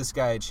we give this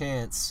guy a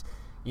chance,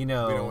 we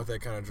don't want that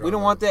kind of drama. We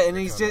don't want that, and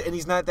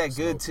he's not that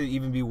good to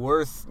even be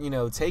worth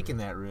taking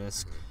that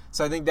risk.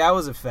 So I think that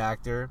was a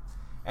factor.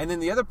 And then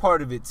the other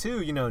part of it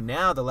too,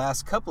 now the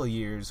last couple of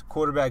years,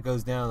 quarterback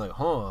goes down like,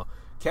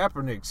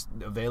 Kaepernick's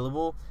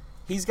available.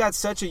 He's got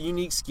such a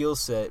unique skill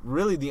set.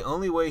 Really, the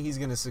only way he's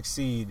going to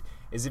succeed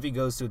is if he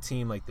goes to a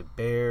team like the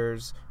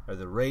Bears or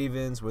the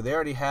Ravens, where they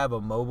already have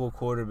a mobile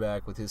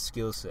quarterback with his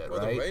skill set,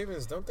 right? The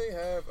Ravens, don't they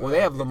have? Well,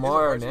 they have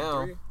Lamar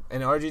now,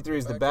 and RG3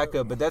 is the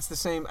backup. But that's the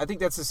same. I think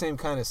that's the same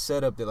kind of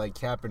setup that like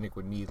Kaepernick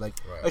would need, like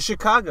a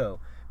Chicago,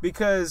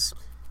 because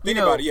think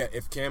about it. Yeah,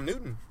 if Cam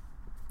Newton,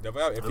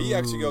 if he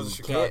actually goes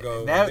to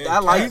Chicago, I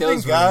like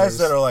those guys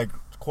that are like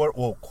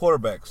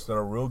quarterbacks that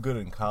are real good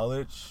in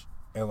college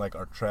and like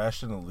are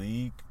trash in the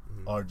league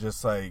are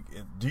just like.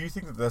 Do you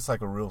think that that's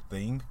like a real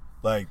thing?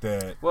 Like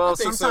that. Well,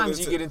 sometimes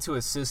you get into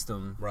a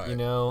system,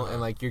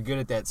 and like you're good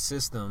at that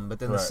system, but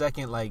then the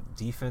second like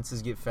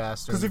defenses get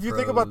faster. Because if you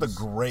think about the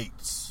great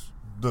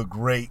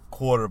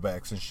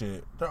quarterbacks and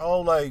shit, they're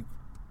all like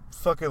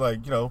fucking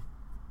like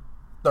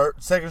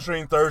second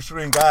string, third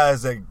string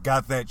guys that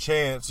got that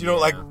chance.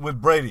 Like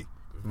with Brady.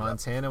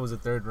 Montana was a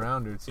third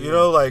rounder too.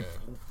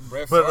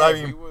 But I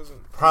mean,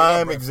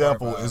 prime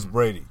example is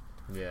Brady.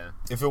 Yeah.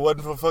 If it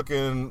wasn't for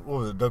fucking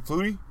Doug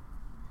Flutie.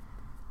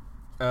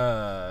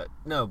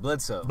 No,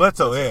 Bledsoe.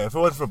 Yeah. If it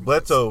wasn't for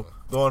Bledsoe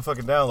going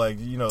fucking down,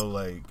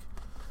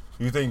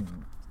 you think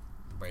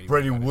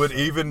Brady would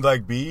even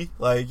be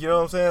you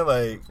know what I'm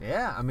saying?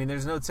 Yeah, I mean,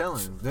 there's no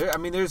telling.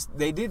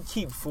 They did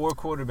keep 4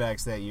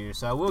 quarterbacks that year,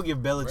 so I will give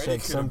Belichick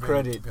some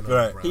credit.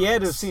 Right. He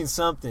had to have seen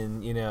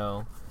something,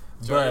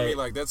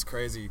 But that's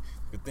crazy.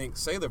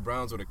 Say the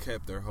Browns would have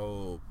kept their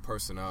whole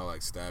personnel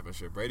staff and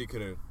shit. Brady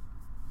could have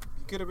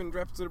been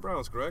drafted to the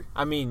Browns, correct?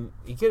 I mean,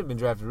 he could have been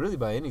drafted really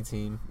by any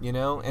team,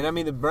 And I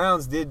mean, the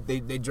Browns they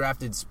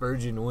drafted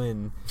Spurgeon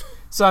Wynn.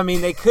 So I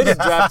mean, they could have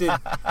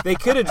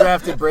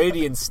drafted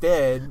Brady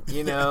instead,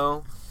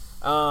 That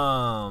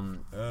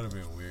would have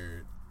been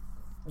weird.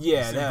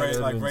 Yeah, that would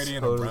have been Brady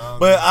and the Browns.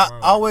 But I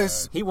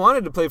always he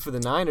wanted to play for the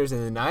Niners,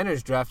 and the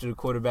Niners drafted a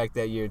quarterback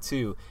that year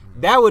too.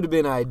 That would have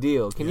been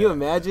ideal. Can you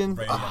imagine?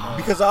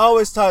 Because I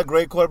always tie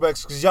great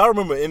quarterbacks. Because y'all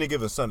remember Any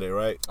Given Sunday,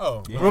 right?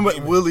 Oh, yeah. Remember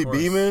Willie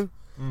Beeman?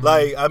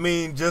 Mm-hmm. I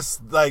mean,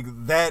 just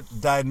that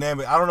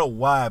dynamic. I don't know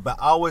why, but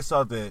I always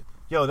thought that,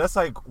 that's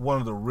one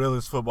of the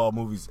realest football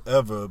movies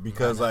ever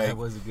because that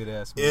was a good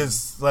ass movie.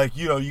 It's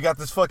you got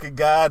this fucking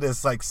guy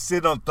that's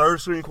sitting on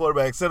third string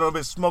quarterback, sitting on a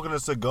bit smoking a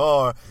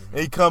cigar, and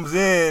he comes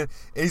in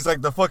and he's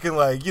the fucking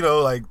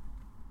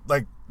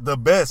the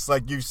best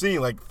you've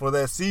seen for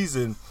that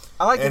season.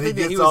 I like to think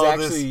that he was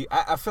actually.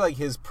 I feel like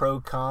his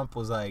pro comp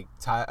was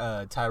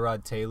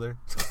Tyrod Taylor.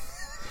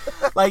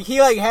 He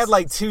had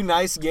 2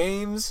 nice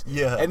games,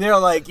 and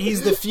they're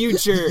he's the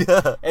future,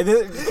 and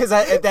then because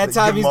at that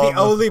time he's the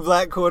only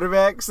black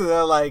quarterback, so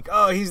they're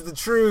oh, he's the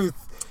truth,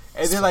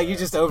 and then you're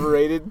just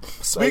overrated.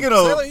 Speaking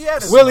of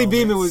Willie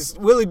Beeman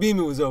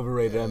was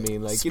overrated. I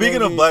mean,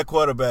 speaking of black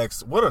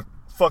quarterbacks, what a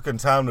fucking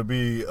time to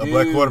be a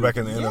black quarterback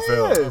in the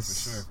NFL. For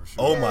sure.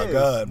 Oh my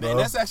God, bro! Man,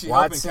 that's actually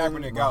Watson,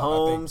 helping Kaepernick out.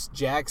 Mahomes,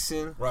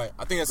 Jackson. Right,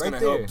 I think that's going to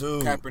help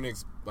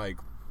Kaepernick's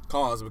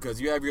cause because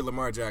you have your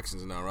Lamar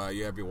Jacksons now, right?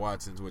 You have your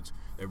Watsons, which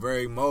they're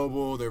very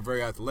mobile, they're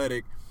very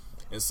athletic,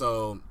 and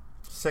so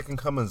second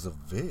comings of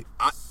Vic.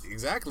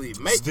 Exactly.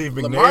 Steve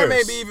McNair. Lamar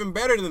may be even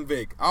better than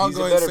Vic. I'll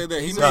go ahead and say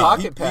that he's a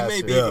pocket passer.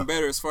 He may be even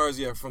better as far as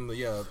from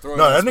the throwing.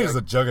 No, that nigga's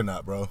a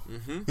juggernaut, bro.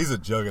 Mm-hmm. He's a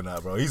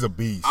juggernaut, bro. He's a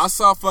beast. I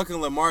saw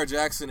fucking Lamar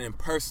Jackson in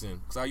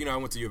person because I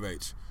went to U of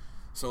H,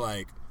 so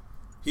he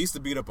used to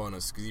beat up on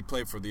us because he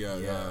played for the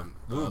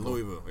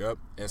Louisville. Yep,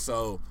 and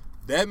so.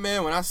 That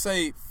man, when I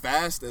say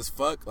fast as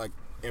fuck,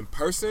 in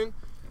person,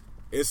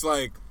 it's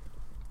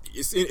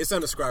it's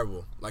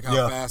indescribable.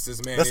 How fast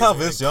this man is. That's how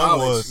Vince Young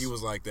was. He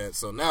was like that.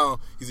 So now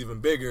he's even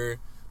bigger,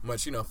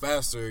 much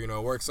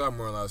faster. Works out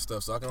more and a lot of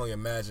stuff. So I can only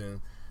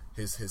imagine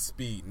his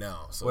speed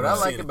now. So what I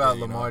like about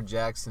Lamar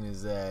Jackson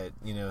is that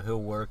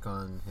he'll work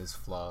on his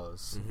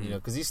flaws.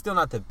 Because he's still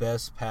not the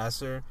best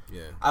passer.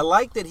 Yeah. I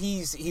like that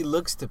he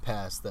looks to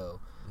pass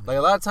though.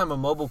 A lot of time a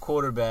mobile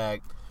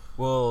quarterback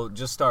will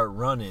just start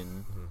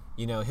running.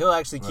 You know, he'll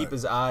actually keep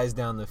his eyes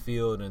down the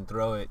field and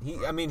throw it.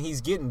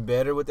 He's getting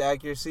better with the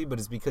accuracy, but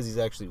it's because he's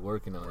actually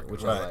working on it,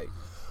 which I like.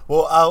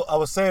 Well, I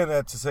was saying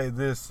that to say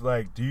this.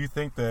 Like, do you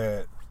think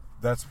that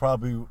that's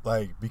probably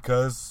like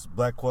because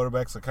black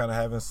quarterbacks are kind of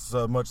having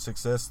so much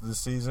success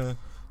this season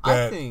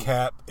that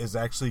Cap is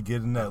actually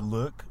getting that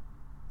look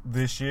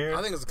this year?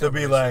 I think it's a to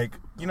be like,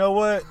 you know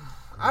what?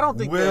 I don't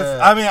think.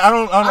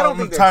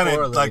 I'm trying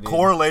to like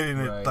correlating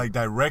it like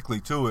directly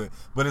to it,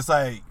 but it's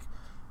like,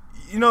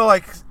 you know,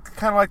 like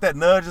kind of like that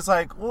nudge. It's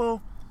like,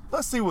 well,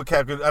 let's see what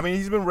Cap could. I mean,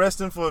 he's been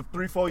resting for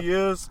 3-4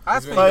 years.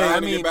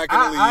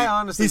 I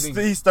honestly think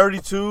he's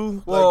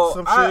 32. Well, like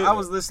some shit. I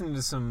was listening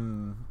to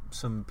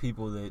some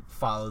people that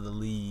follow the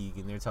league,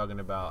 and they're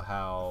talking about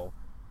how,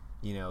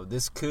 you know,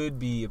 this could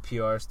be a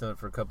PR stunt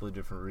for a couple of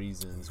different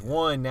reasons.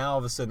 One, now all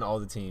of a sudden all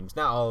the teams,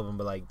 not all of them,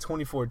 but like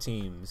 24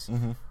 teams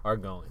are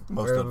going.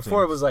 Most of them.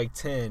 Before it was like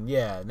 10.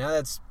 Yeah, now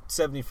that's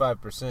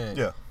 75%.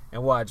 Yeah.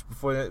 And watch,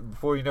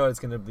 before you know it, it's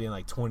going to be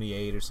like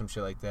 28 or some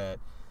shit like that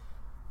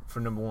for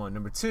number one.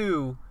 Number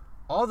two,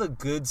 all the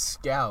good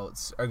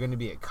scouts are going to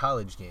be at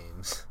college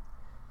games.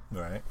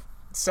 Right.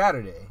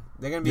 Saturday.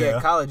 They're going to be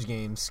at college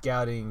games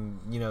scouting,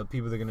 you know,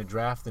 people they're going to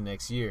draft the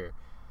next year.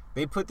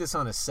 They put this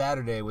on a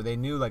Saturday where they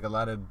knew like a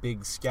lot of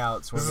big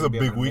scouts. This is a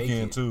big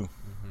weekend too.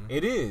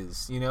 It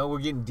is. You know, we're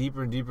getting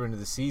deeper and deeper into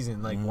the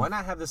season. Like, why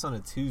not have this on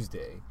a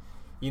Tuesday?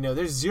 You know,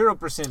 there's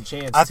 0%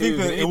 chance. I think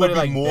that it would be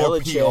like more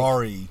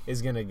Belichick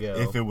is gonna go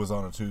if it was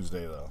on a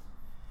Tuesday, though.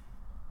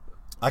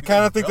 I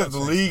kind of think that the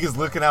league is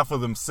looking out for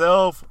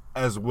themselves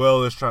as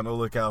well as trying to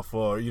look out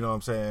for, you know what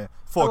I'm saying,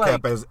 for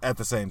Cap at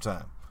the same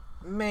time.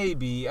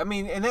 Maybe. I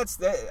mean, and that's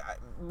that.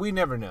 We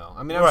never know.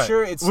 I mean, I'm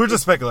sure we're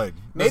just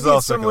speculating. Maybe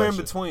it's somewhere in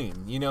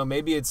between. You know,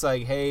 maybe it's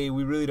like, hey,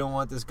 we really don't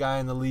want this guy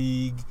in the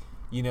league,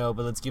 you know,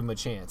 but let's give him a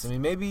chance. I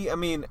mean, maybe. I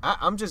mean,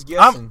 I'm just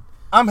guessing.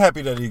 I'm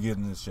happy that he's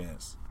getting this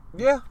chance.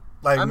 Yeah.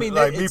 Like, I mean,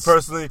 like me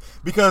personally,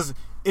 because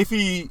if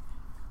he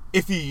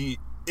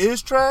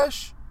is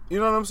trash, you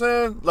know what I'm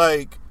saying?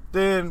 Like,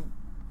 then,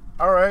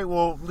 all right,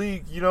 well,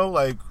 league, you know,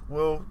 like,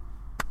 well,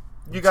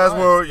 y'all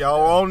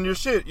were on your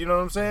shit, you know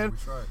what I'm saying?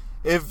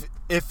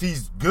 If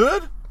he's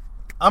good,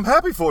 I'm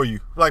happy for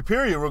you. Like,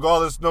 period,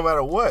 regardless, no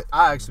matter what.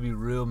 I'd actually be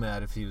real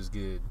mad if he was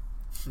good.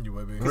 You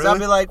would be. Because I'd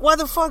be like, why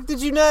the fuck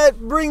did you not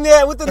bring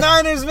that with the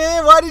Niners,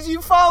 man? Why did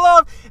you fall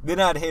off? Then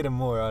I'd hate him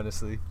more,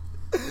 honestly.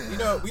 You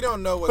know, we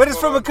don't know what's but it's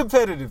going from on. A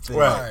competitive thing.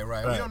 Right.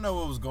 We don't know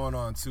what was going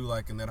on, too,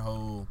 like, in that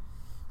whole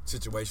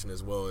situation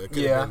as well. It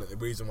could have been the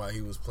reason why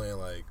he was playing,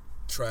 like,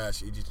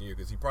 trash each year,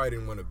 because he probably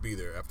didn't want to be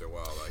there after a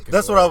while. Like,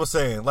 that's what I was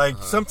saying. Like,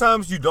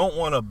 sometimes you don't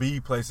want to be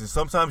places.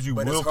 Sometimes you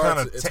will kind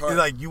of,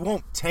 like, you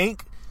won't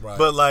tank. Right.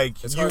 But, like,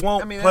 you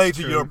won't play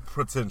to your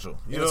potential.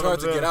 You know it's hard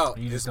to get out.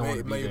 You just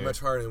don't made it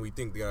much harder than we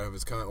think the guy of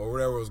his kind or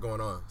whatever was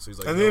going on. So he's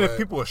like, and then if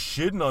people are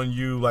shitting on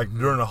you, like,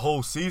 during the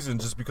whole season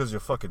just because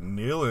you're fucking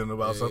kneeling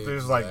about something,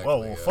 it's like,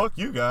 well, fuck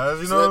you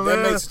guys. You know what I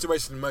mean? That makes the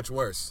situation much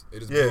worse. It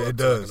just it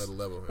does. To another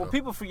level, well,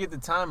 people forget the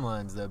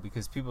timelines, though,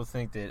 because people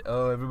think that,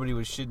 everybody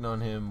was shitting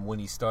on him when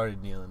he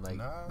started kneeling. Like,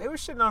 they were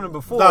shitting on him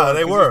before. Nah,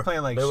 they were. He was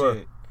playing like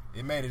shit.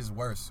 It made it just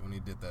worse when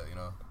he did that, you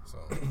know? So,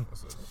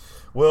 that's it.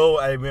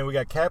 Well, hey, man, we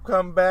got Cap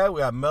coming back.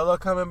 We got Melo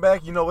coming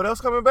back. You know what else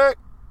coming back?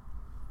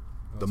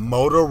 The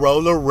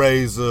Motorola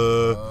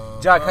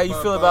Razr. Jock, how you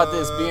feel about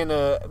this being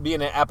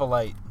an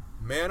Applite?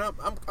 Man,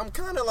 I'm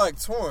kind of like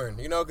torn,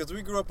 you know, because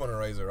we grew up on a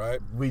Razr,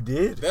 right? We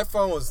did. That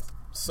phone was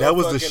so that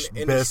was fucking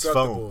the best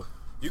phone.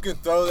 You can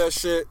throw that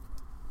shit.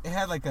 It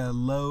had like a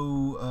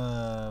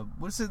low,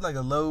 like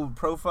a low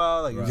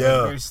profile, like it was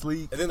very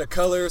sleek. And then the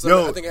colors.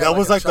 Yo, I think that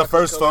was like the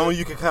first color. phone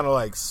you could kind of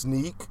like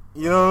sneak.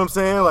 You know what I'm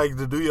saying? Like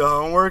to do your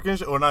homework and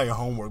shit, or not your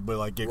homework, but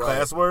like your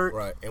classwork.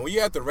 Right. And when you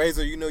had the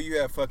Razr, you know you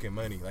had fucking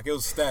money. Like it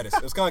was status.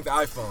 It was kind of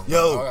like the iPhone.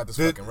 Yo, I got this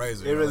fucking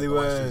Razr. It really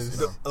was.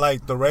 This,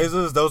 like the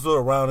Razrs, those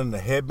were around in the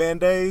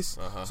headband days.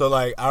 So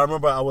like I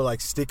remember I would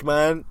like stick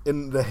mine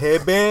in the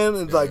headband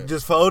and like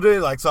just fold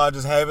it. Like so I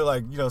just have it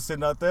like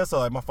sitting out there. So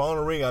like my phone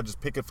will ring, I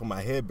just pick it from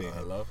my headband.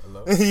 Hello.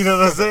 You know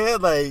what I'm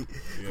saying? Like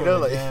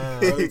like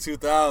early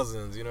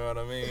 2000s. You know what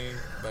I mean?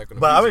 Back when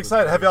but I'm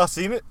excited. Have y'all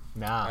seen it?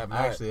 Nah,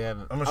 I actually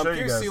haven't. I'm gonna show you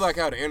curious guys. to see like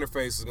how the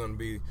interface is gonna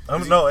be.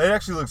 No, it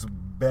actually looks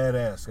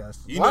badass, guys.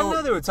 I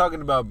know they were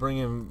talking about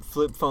bringing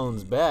flip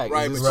phones back.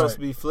 Right, is it supposed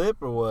to be flip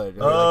or what?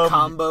 Or like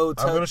combo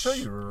touch? I'm gonna show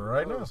you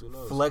right now.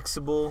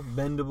 Flexible,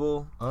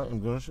 bendable. I'm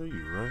gonna show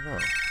you right now.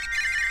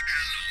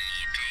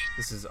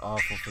 This is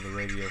awful for the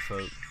radio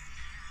folk.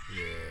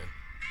 Yeah.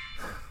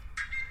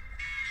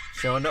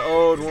 Showing the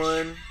old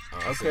one.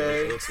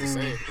 Okay. It looks the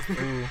same.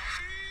 Ooh.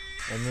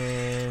 And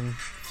then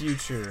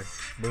future.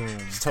 Boom.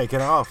 Just take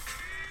it off.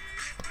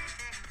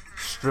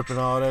 Stripping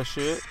all that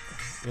shit,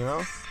 you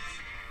know?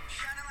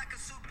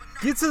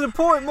 Get to the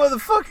point,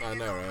 motherfucker. I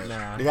know, right?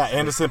 Nah. They got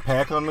Anderson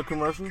 .Paak on the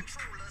commercial.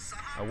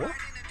 A what?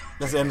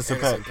 That's Anderson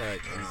 .Paak. He's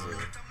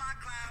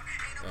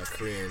a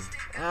Korean.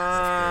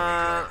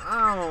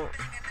 I don't.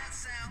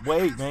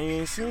 Wait, man, you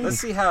ain't seen. Let's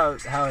see how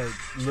it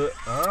look.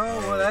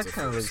 Oh, well, that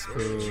kind of looks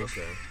cool.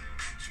 Okay.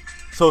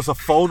 So it's a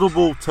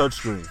foldable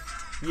touchscreen.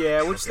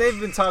 Yeah, which they've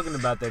been talking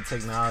about that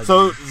technology.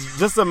 So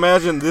just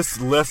imagine this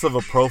less of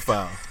a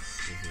profile.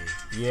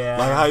 yeah,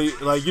 Like how you,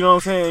 like, you know what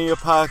I'm saying, in your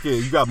pocket,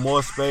 you got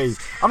more space.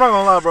 I'm not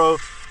gonna lie, bro.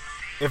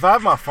 If I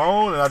have my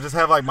phone and I just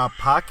have like my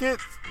pocket,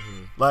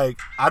 like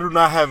I don't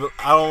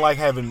like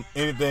having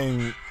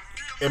anything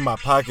in my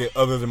pocket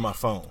other than my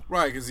phone.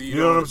 Right, because You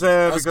know what I'm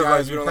saying? Us Because, guys,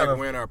 like, we you don't kinda- like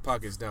wearing our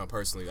pockets down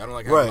personally. I don't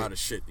like having Right. a lot of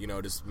shit,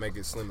 just make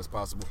it slim as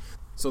possible.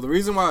 So the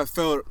reason why I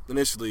failed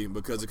initially,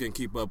 because it couldn't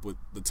keep up with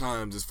the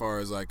times as far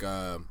as like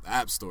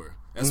App Store.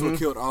 That's what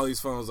killed all these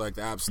phones, like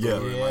the App Store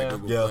and like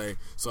Google Yeah. Play.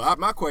 So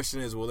my question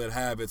is, will it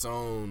have its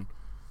own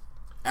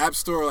App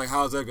Store? Like,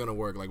 how's that gonna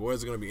work? Like, what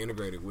is it gonna be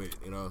integrated with?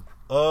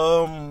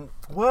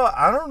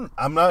 Well,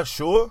 I'm not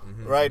sure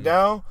right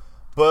now,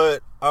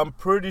 but I'm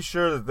pretty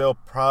sure that they'll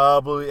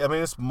probably, I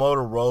mean, it's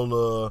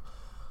Motorola.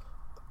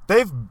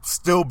 They've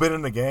still been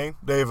in the game.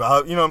 They've, you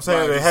know what I'm saying?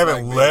 Right, they just,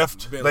 haven't like,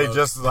 left. been They low-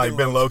 just like been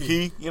been low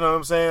low-key. key. You know what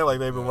I'm saying? Like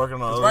they've been working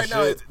on other Right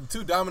now, shit. it's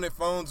two dominant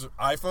phones: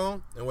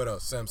 iPhone and what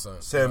else? Samsung.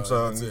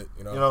 Samsung. That's it.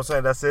 You know what I'm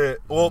saying? That's it.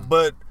 Well,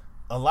 but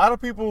a lot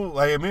of people,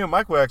 like me and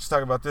Mike were actually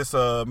talking about this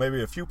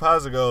maybe a few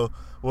pods ago,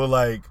 were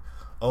like,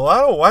 a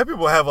lot of white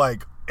people have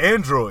like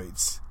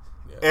Androids.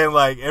 And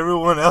like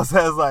everyone else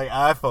has like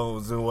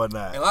iPhones and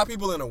whatnot. And a lot of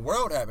people in the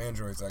world have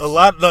Androids. Actually.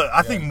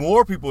 I think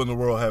more people in the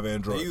world have They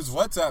Androids. use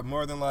WhatsApp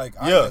more than like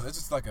iPhones. Yeah. It's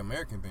just like an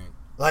American thing.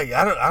 Like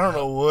I don't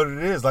know what it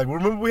is. Like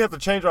remember we have to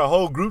change our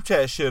whole group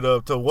chat shit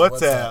up to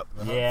WhatsApp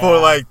Yeah. for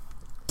like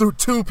through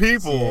two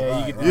people.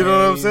 Yeah, you get know what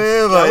I'm names.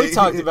 saying? Yeah, Like we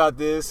talked about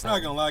this. I'm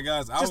not gonna lie,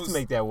 guys. Just to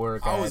make that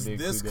work. I had was to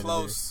this include that in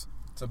close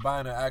to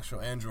buying an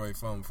actual Android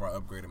phone before I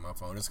upgraded my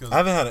phone. It's because I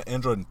haven't had an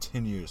Android in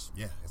 10 years.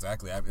 yeah,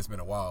 exactly. It's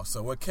been a while.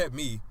 So what kept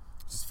me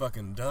just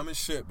fucking dumb as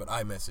shit? But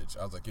iMessage.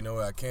 I was like, you know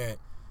what? I can't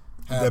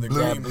have That the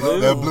blue, green bubble.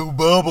 that blue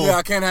bubble. Yeah,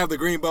 I can't have the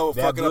green bubble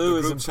That fucking up blue the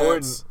is group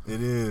important. chats.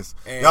 It is.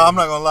 And- Y'all, I'm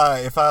not gonna lie.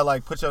 If I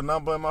like put your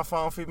number in my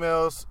phone,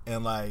 females,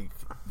 and like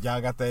y'all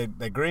got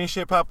that green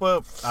shit pop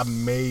up, I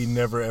may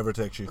never ever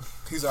text you.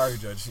 He's already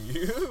judging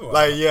you.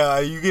 Like, yeah,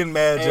 you getting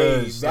mad Hey,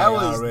 judged. that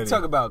like, was already.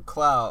 talk about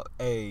clout.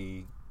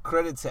 Hey,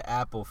 credit to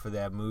Apple for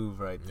that move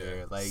right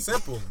there. Like,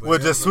 simple. But We're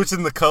yeah, just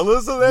switching the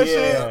colors of that Yeah.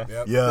 shit.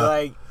 Yep. Yeah,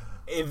 like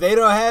if they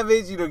don't have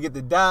it, you don't get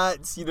the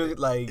dots. You don't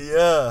like.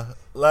 yeah.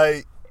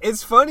 Like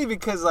It's funny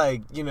because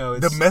like the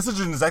it's,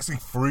 messaging is actually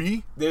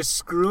free. they're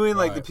screwing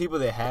like the Right. people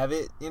that have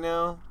it.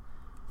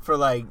 For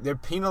like they're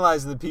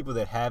penalizing the people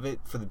that have it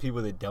for the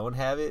people that don't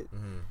have it.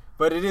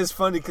 But it is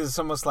funny because it's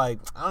almost like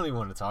I don't even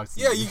want to talk to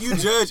you. Yeah, you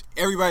judge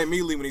everybody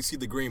immediately when they see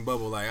the green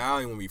bubble. Like, I don't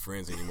even want to be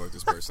friends anymore with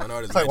this person. I know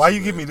It's like, why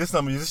you give me this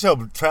number? Is this your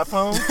trap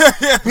phone?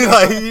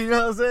 Like, you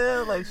know what I'm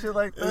saying? Like shit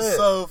like that. It's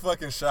so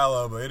fucking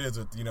shallow, but it is.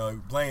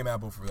 Blame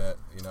Apple for that.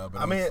 But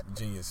I mean, it's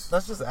genius.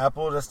 That's just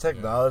Apple. That's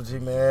technology,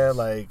 man.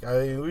 Like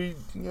I mean,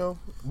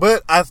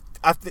 But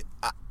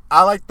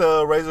I like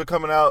the Razr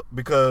coming out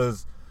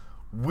because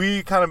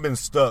we kind of been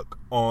stuck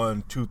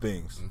on two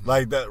things.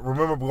 Like that.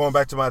 Remember going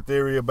back to my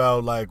theory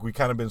about like we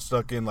kind of been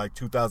stuck in like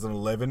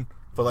 2011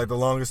 for like the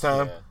longest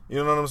time. Yeah.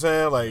 You know what I'm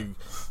saying? Like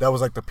that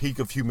was like the peak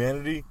of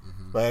humanity.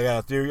 Like I got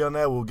a theory on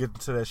that. We'll get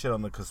into that shit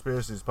on the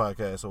Conspiracies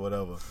podcast or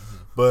whatever.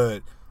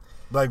 But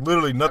like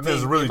literally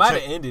nothing's really it might have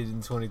changed. ended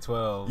in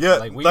 2012. Yeah,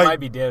 like we like, might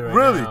be dead right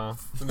really? now.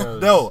 Who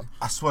knows? No,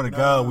 I swear to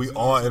God, we it's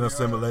are not in a so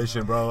hard.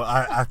 simulation, bro.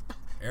 I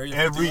Area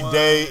every 51.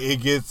 day it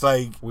gets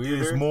like Weirder.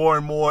 there's more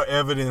and more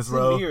evidence,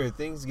 bro. Here,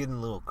 things getting a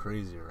little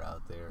crazier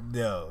out there.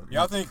 Yo,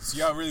 Y'all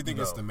really think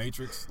it's No. the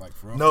Matrix? Like,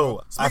 for real?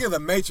 No, Speaking I- of the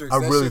Matrix, I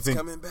that really shit's think-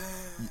 coming back.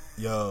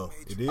 yo,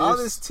 it is. All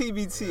this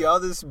TBT, all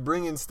this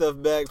bringing stuff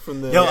back from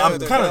the. Yo, the I'm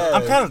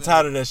past. kind of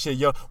tired of that shit,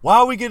 yo. Why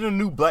are we getting a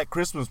new Black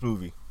Christmas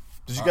movie?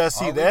 Did you guys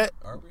see Are we? that?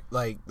 Are we?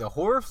 like the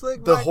horror flick.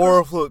 The Black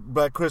horror flick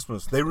Black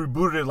Christmas. They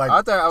rebooted it like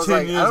I thought I was 10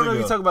 like, years I don't know ago. if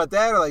you're talking about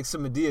that or like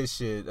some Medea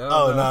shit. I don't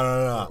Oh know.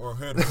 no. Or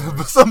Hood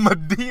Horrors. Some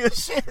Medea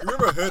shit.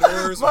 Remember Hood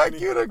Horrors? Mike,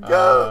 you the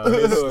go.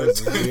 Hood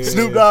Horrors,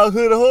 Snoop Dogg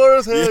Hood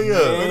Horrors, hell yeah.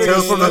 Yeah.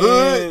 Tales from the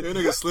Hood. That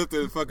nigga slipped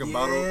in the fucking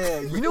bottle. Yeah,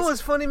 you know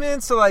what's funny,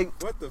 man? So like,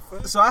 What the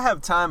fuck? so I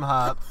have Time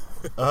Hop.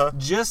 Uh-huh.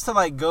 Just to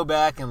like go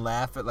back and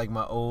laugh at like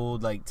my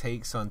old like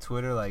takes on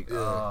Twitter, like,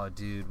 oh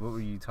dude, what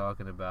were you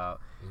talking about?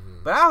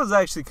 But I was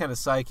actually kind of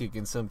psychic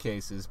in some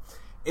cases.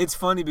 It's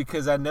funny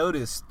because I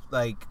noticed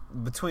like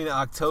between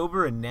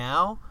October and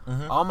now,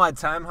 all my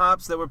time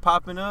hops that were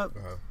popping up,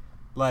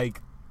 like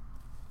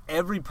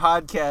every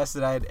podcast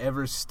that I had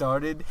ever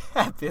started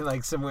happened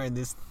like somewhere in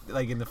this,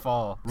 like in the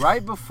fall,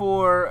 right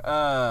before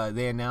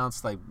they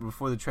announced, like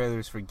before the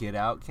trailers for Get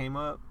Out came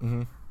up.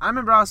 I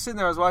remember I was sitting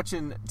there, I was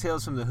watching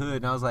Tales from the Hood,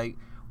 and I was like,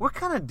 what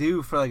kind of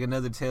due for like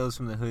another Tales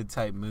from the Hood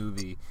type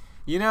movie?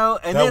 You know?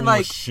 And That then one like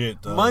was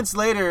shit, though. months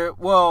later,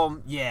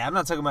 well, yeah, I'm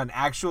not talking about an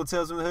actual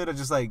Tales from the Hood, or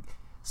just like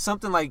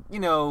something like, you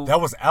know,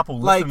 That was Apple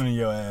like, listening to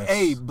your ass.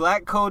 hey,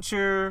 black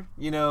culture,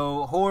 you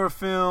know, horror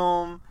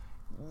film,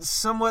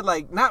 somewhat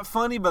like not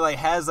funny, but like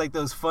has like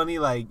those funny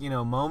like, you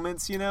know,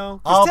 moments, you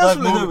know. 'Cause all Tales black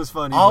from the Hood movies was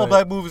funny. All but-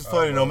 black movies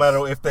funny, no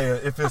matter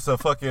if it's a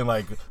fucking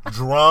like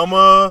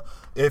drama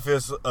if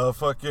it's a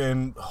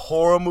fucking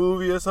horror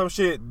movie or some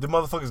shit, the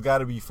motherfuckers got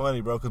to be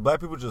funny, bro. Because black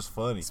people just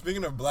funny.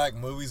 Speaking of black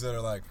movies that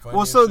are like funny.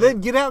 Well, and so shit,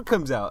 then Get Out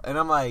comes out, and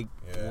I'm like,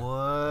 Yeah.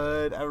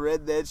 what? I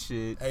read that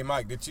shit. Hey,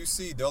 Mike, did you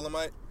see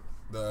Dolomite?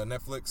 The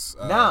Netflix?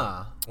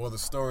 Nah. Well, the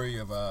story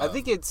of. I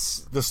think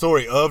it's. The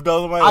story of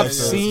Dolomite. I've like,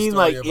 seen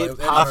story like of, it like,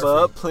 pop Eddie up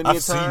Murphy. plenty I've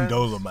of seen times.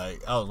 Dolomite.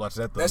 I was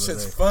watching that the That other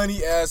shit's day.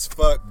 funny as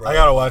fuck, bro. I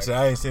gotta watch Like, it.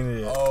 I ain't seen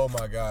it yet. Oh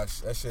my gosh,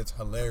 that shit's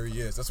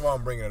hilarious. That's why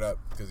I'm bringing it up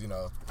because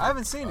I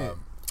haven't seen it.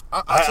 I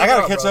check gotta it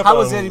out, catch bro. up. How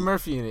was on- Eddie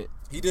Murphy in it?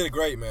 He did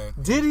great, man.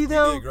 Did he He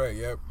though? did great.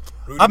 Yep.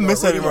 I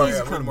miss Eddie Murphy. He's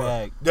Rudy come Moore.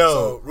 back. Yo,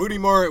 So Rudy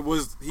Moore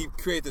he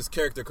created this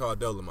character called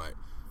Dolomite,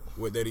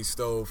 that he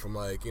stole from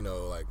like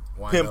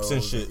Pimps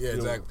and winos. shit. Yeah,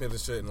 exactly, pimps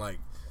and shit, and like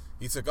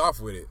he took off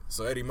with it.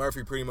 So Eddie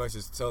Murphy pretty much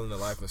is telling the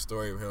life and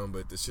story of him,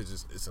 but this shit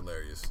it's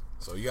hilarious.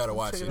 So you gotta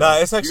watch it. Nah,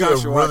 it's You actually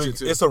guys should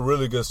watch it's a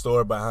really good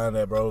story behind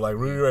that, bro. Like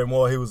Rudy Ray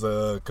Moore, he was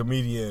a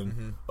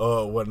comedian,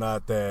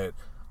 whatnot. That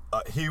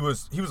he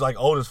was like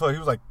old as fuck. He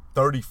was like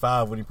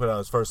 35 when he put out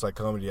his first like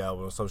comedy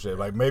album or some shit.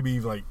 Like maybe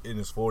even like in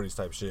his 40s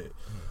type shit.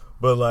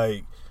 But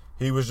like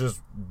he was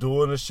just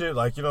doing the shit.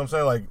 Like, you know what I'm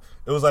saying? Like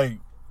it was like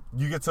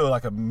you get to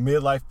like a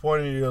midlife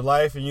point in your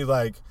life and you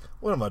like,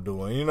 what am I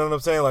doing? You know what I'm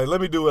saying? Like, let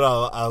me do what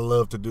I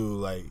love to do.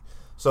 Like,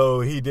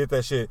 so he did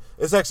that shit.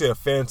 It's actually a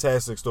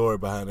fantastic story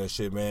behind that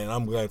shit, man.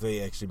 I'm glad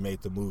they actually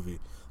made the movie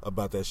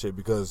about that shit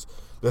because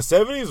the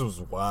 70s was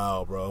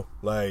wild, bro.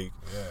 Like,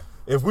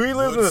 if we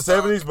lived in the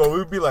 70s, bro,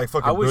 we'd be like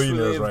fucking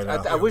billionaires right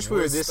now. I wish we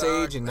were this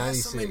Woodstock, age in man,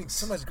 '96.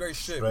 So much great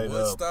shit. Straight up.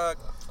 Woodstock.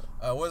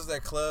 What's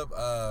that club?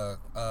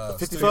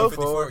 54? Studio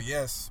 54.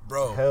 Yes,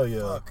 bro. Hell yeah.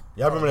 Fuck.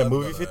 Y'all remember I that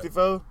love movie, that.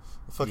 54?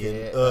 Fucking,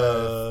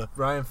 Yeah,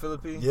 Ryan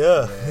Phillippe.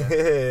 yeah.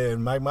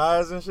 And Mike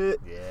Myers and shit.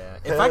 Yeah.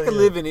 If Hell I could yeah.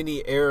 live in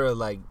any era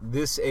like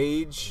this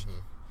age,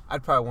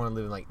 I'd probably want to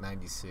live in like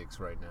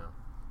 '96 right now.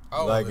 I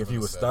wanna Like live if in you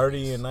the was 70s.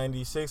 30 in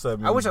 96, I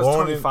mean, I wish I was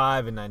born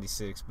 25 in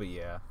 '96, but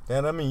yeah.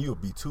 Damn, I mean, you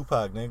would be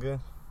Tupac, nigga.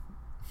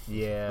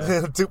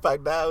 Yeah.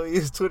 Tupac died when he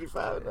was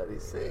 25 in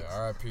 96. Yeah,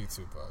 R.I.P.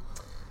 Tupac.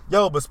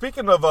 Yo, but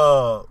speaking of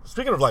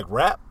like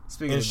rap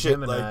Speaking and of shit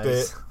Geminis. like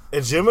that,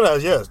 and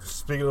Geminis, yeah.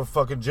 Speaking of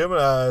fucking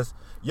Geminis,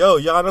 yo,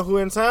 y'all know who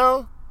in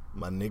town?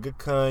 My nigga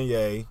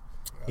Kanye.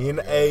 He in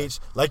the H.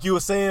 Like you were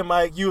saying,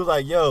 Mike, you was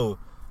like, yo,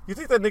 you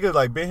think that nigga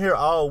like been here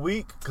all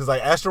week? Cause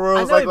like Astroworld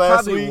I was know like he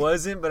last probably week.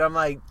 wasn't, but I'm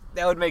like,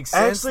 that would make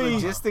sense Actually,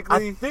 logistically.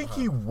 I think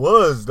he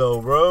was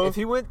though, bro. If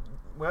he went,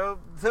 well,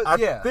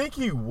 I think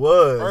he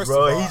was, First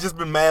bro. of all- He's just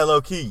been mad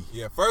low key.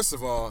 Yeah, first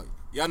of all,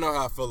 y'all know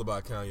how I feel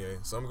about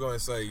Kanye. So I'm going to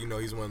say,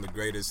 he's one of the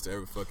greatest to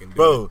ever fucking do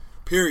Bro, it.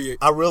 Period.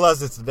 I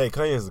realized it today.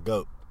 Kanye is the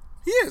GOAT.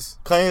 He is.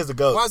 Kanye is the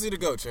GOAT. Why is he the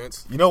GOAT,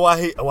 Chance? You know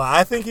why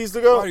I think he's the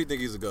Why GOAT? do you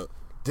think he's the GOAT?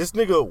 This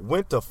nigga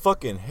went to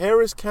fucking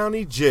Harris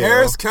County Jail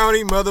Harris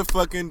County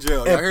motherfucking jail.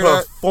 Y'all and hear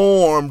that?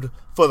 performed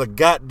for the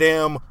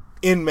goddamn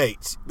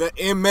inmates. The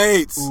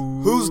inmates.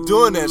 Who's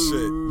doing that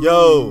shit?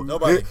 Yo,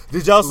 Nobody.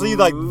 did y'all see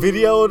like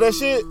video of that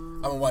shit?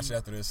 I'm going to watch it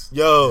after this.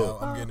 Yo,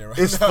 I'm getting it right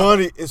it's now.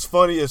 funny. It's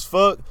funny as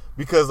fuck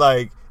because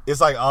like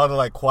it's like all the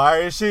like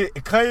choir and shit.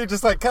 And Kanye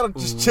just like kind of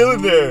just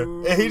chilling there,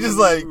 and he just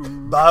like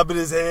bobbing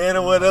his head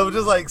or whatever,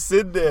 just like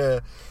sitting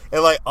there,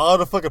 and like all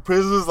the fucking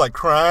prisoners like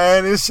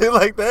crying and shit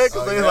like that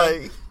because Oh, they yeah?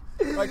 like.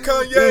 Like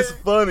Kanye. It's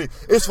funny.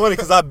 It's funny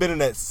because I've been in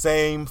that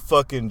same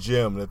fucking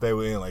gym that they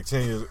were in like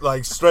 10 years,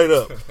 like straight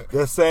up,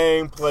 the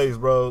same place,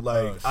 bro.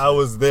 Like I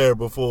was there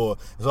before,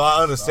 so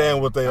I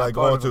understand what they like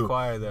part going of a to.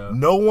 choir, though.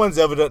 No one's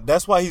ever done.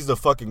 That's why he's the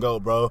fucking GOAT,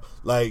 bro.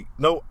 Like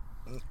no.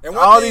 And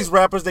one All thing- these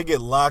rappers, they get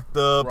locked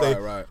up.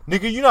 Right.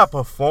 Nigga, you not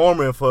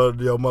performing for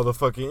your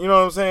motherfucking, you know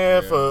what I'm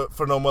saying? Yeah.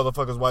 For no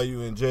motherfuckers while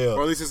you in jail.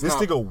 Or at least it's this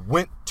not- nigga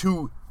went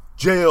to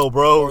jail,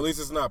 bro. Or at least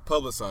it's not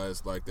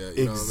publicized like that.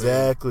 You know what I mean?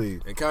 Exactly.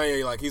 And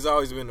Kanye, like, he's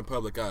always been in the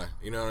public eye.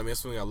 You know what I mean? That's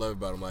something I love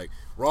about him. Like,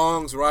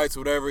 wrongs, rights,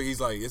 whatever. He's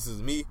like, this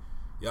is me.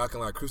 Y'all can,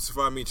 like,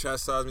 crucify me,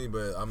 chastise me,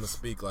 but I'm going to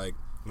speak, like,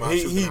 my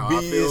truth He and how be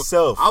I feel.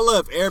 himself. I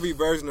love every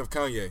version of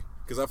Kanye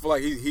because I feel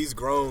like he's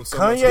grown so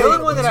much. Kanye The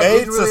only one that I made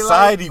did really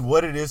society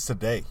what it is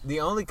today. The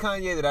only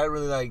Kanye that I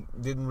really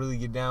didn't really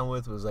get down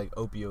with was like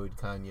opioid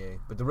Kanye,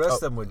 but the rest of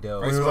them were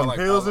dope. When he was on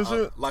pills and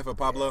shit? Life of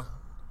Pablo.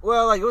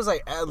 Well, like it was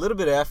like a little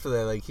bit after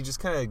that, like he just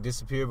kind of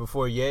disappeared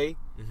before Ye.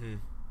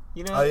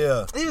 You know? Oh,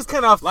 yeah. He was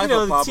kind of off. Life you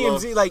know, of the Pablo.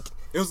 TMZ like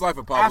It was Life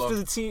of Pablo. after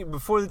the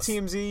before the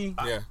TMZ.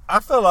 Yeah, I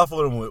fell off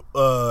with him with,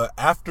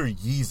 after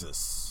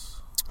Yeezus.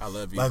 I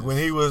love you. Like when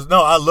he was,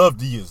 no, I loved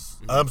Yeezus.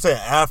 I'm saying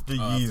after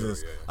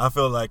Yeezus. yeah. I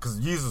felt like, because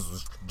Yeezus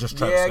was just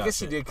trying to Yeah, I stop guess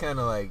shit. he did kind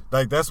of like.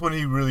 Like that's when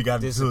he really got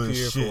into Disappeared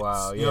his for a shit.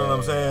 while. You know what I'm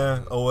Yeah,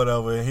 saying? Or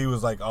whatever. And he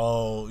was like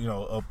all,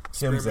 up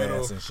Kim's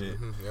Experimental. ass and shit.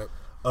 Yep.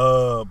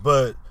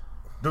 But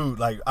dude,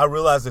 like I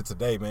realized it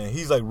today, man.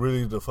 He's like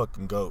really the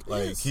fucking GOAT.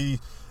 Like is.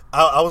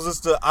 I was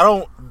just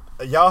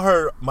y'all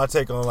heard my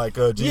take on like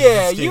Jesus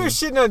Yeah, is King. you were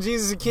shitting on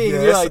Jesus and King. Yeah,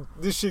 and you're that's-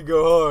 like, this shit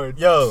go hard.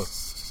 Yo,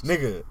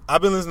 nigga,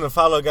 I've been listening to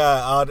Follow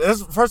God.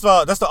 First of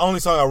all, that's the only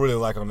song I really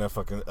like on that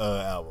fucking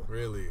album.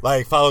 Really?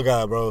 Like Follow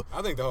God, bro.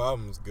 I think the whole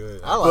album's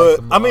good. I like But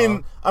them I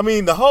all.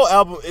 mean, the whole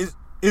album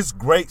is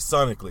great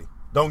sonically.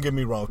 Don't get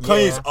me wrong. Yeah.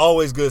 Kanye's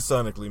always good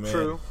sonically, man.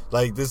 True.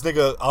 Like, this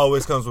nigga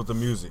always comes with the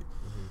music.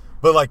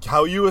 But, like,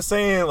 how you were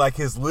saying, like,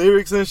 his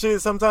lyrics and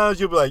shit, sometimes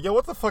you'll be like, yo,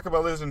 what the fuck am I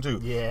listening to?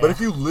 Yeah. But if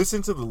you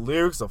listen to the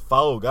lyrics of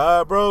Follow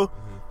God, bro,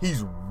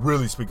 he's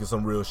really speaking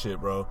some real shit,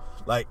 bro.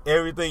 Like,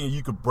 everything,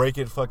 you could break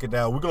it fucking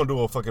down. We're going to do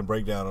a fucking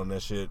breakdown on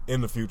that shit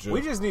in the future.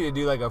 We just need to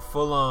do like a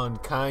full-on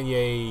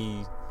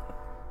Kanye.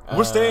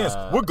 We're staying.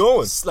 We're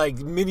going. Like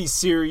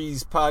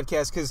mini-series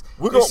podcast because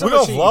We're going to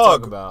talk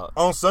vlog about.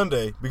 on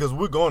Sunday because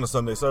we're going to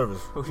Sunday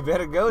service. We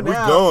better go We're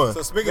now. going.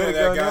 So speaking of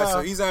Better that, go guys, now.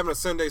 so he's having a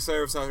Sunday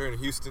service out here in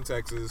Houston,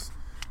 Texas,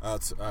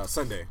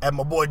 Sunday. At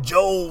my boy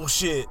Joel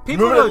shit.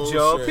 People remember know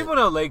Joe. shit. People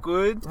know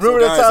Lakewood.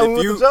 Remember So, that guys, time if we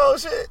went you- to Joel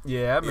shit? Yeah,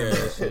 I remember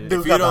that shit. Dude If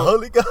got you the don't-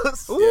 Holy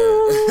Ghost. Ooh.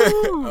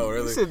 Oh,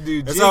 really? He said,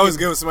 dude, It's jigging. always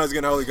good when somebody's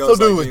getting Holy Some Ghost.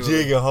 dude like was me,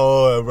 jigging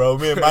hard, bro.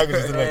 Me and Mike was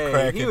just in there Hey,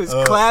 cracking he was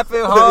up.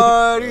 clapping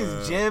hard. He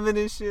was jamming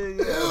and shit.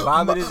 Yeah,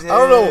 bobbing his head. I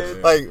don't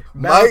know, like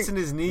Mike, bouncing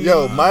his knees.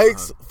 yo,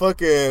 Mike's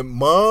fucking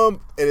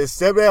mom and his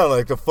stepdad are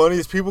like the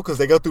funniest people because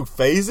they go through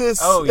phases.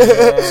 Oh,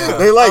 yeah.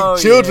 they like Oh,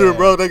 children, yeah.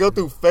 bro. They go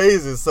through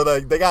phases, so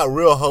like they got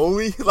real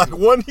holy like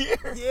 1 year.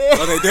 Yeah.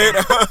 Oh, they did?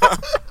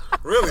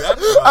 Really?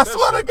 I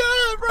swear to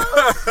God,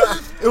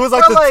 bro. It was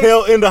like But, the like-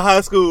 tail end of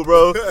high school,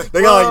 bro.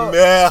 They got Well, like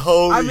mad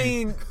holy. I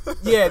mean,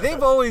 yeah,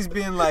 they've always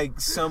been like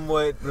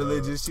somewhat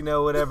religious, you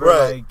know, whatever.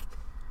 Right. Like,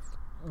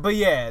 but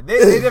yeah, they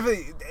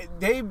definitely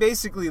they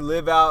basically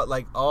live out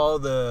like all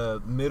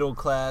the middle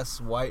class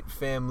white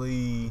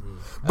family.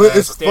 But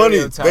it's funny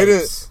they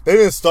stereotypes.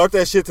 didn't start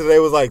that shit till they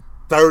was like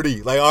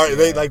 30. Like all right,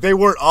 Yeah. they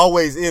weren't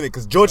always in it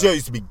because Giorgio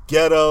used to be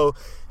ghetto.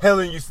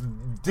 Helen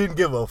didn't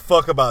give a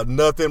fuck about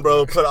nothing,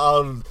 bro. Put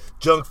all the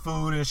junk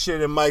food and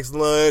shit in Mike's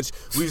lunch.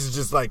 We used to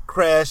just like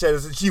crash at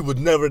us. She was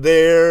never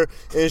there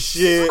and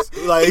shit.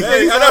 Like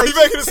Hey, I know you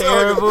making it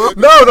sound terrible.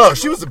 no,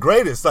 she was the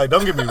greatest. Like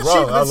don't get me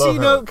wrong, I But see, love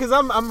you her. know, because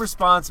I'm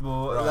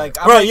responsible. Like,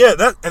 I'm Right, like,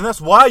 yeah,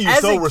 that's why you're as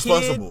so a kid,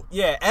 responsible.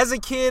 yeah, as a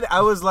kid, I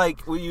was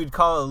like what you'd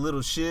call a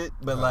little shit,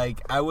 but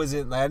like I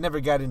wasn't. Like, I never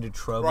got into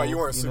trouble. Right, you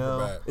weren't super know?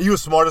 bad. You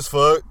was smart as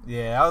fuck.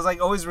 Yeah, I was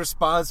like always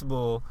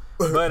responsible.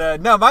 But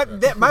no,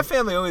 my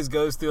family always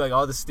goes through like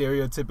all the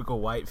stereotypical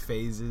white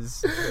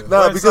phases.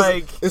 Nah, Where it's because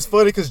like, it's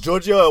funny because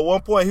Giorgio at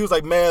one point he was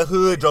like man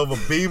hood, drove a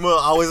Beamer,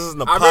 always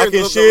listening to I Pac remember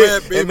and the shit,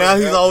 red Beamer, and now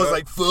he's yeah, always yeah.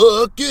 like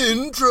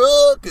fucking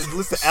truck and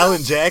listen to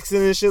Alan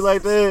Jackson and shit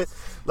like that.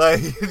 Like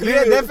he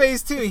had that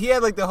phase too. He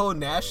had like the whole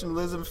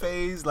nationalism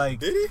phase, like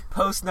Did he?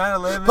 post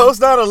 9/11.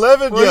 post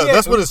 9/11, Well, yeah, yeah.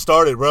 that's when it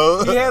started,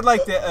 bro. He had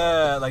like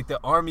the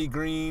Army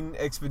Green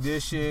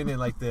expedition and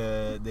like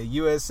the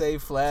USA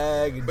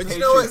flag and But you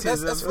know what?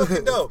 patriotism. That's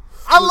fucking dope.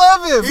 I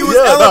love him. He was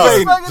Yeah, no,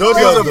 elevating. Giorgio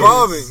He was is-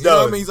 evolving. You know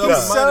what I mean? He's no,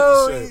 open-minded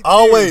so- and shit.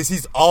 Always,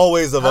 he's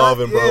always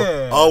evolving, bro.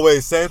 yeah.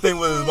 Always, same thing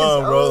with his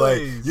mom, bro.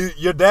 always. Like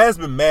your dad's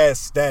been mad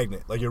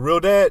stagnant. Like your real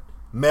dad,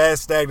 mad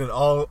stagnant.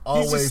 Always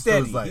just through his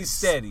steady. life. He's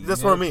steady, That's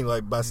you what I know? mean,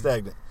 like by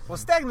stagnant. Well,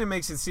 stagnant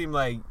makes it seem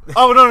like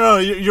Oh no,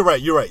 you're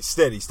right.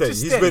 Steady. Just He's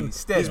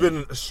steady.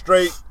 been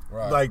straight,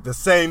 Right. like the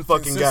same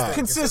fucking guy.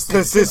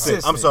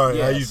 Consistent. I'm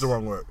sorry, I yes. used the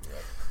wrong word.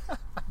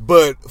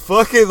 But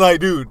fucking like,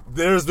 dude,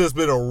 there's just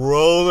been a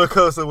roller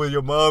coaster with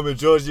your mom and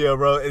Giorgio,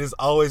 bro. And it's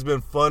always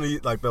been funny,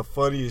 like the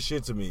funniest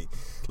shit to me.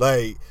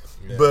 Like,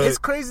 but It's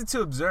crazy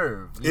to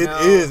observe. You it know?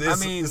 is. I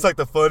mean, it's like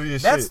the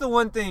funniest that's shit. the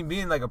one thing.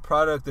 Being like a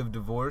product of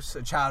divorce,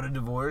 a child of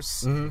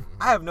divorce, I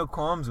have no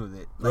qualms with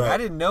it. Like Right. I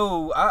didn't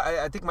know.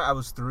 I think I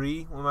was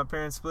 3 when my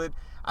parents split.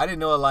 I didn't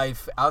know a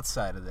life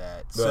outside of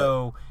that.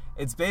 So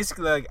it's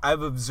basically like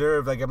I've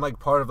observed. Like I'm like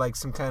part of like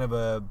some kind of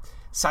a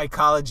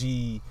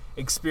psychology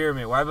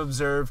experiment where I've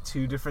observed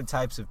 2 different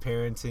types of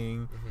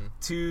parenting,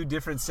 2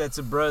 different sets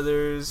of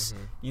brothers,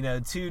 you know,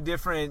 2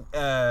 different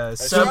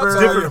suburbs.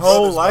 Different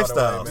whole brothers,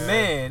 by the way, lifestyles.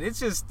 Man, it's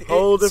just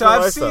Whole so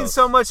different I've seen lifestyles.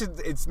 so much.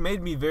 It's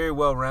made me very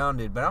well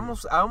rounded, but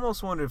I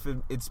almost wonder if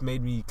it's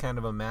made me kind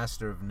of a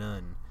master of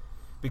none,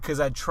 because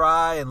I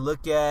try and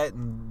look at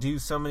and do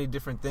so many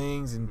different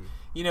things, and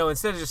you know,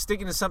 instead of just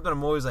sticking to something,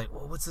 I'm always like,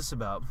 well, what's this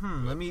about?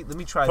 Let me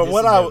try From this.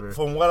 what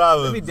I've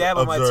Let me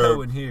dabble my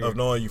toe in here. of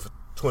knowing you for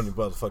 20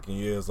 motherfucking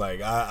years,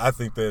 like I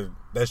think that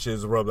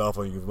shit's rubbed off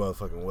on you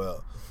motherfucking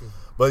well.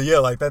 But yeah,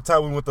 like that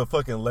time we went to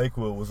fucking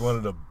Lakewood was one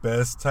of the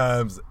best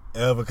times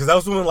ever, because that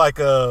was when like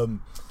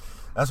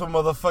that's when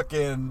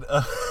motherfucking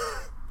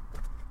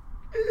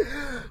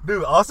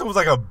dude, Austin was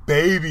like a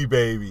baby.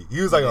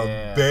 He was like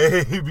Yeah. a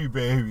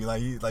baby.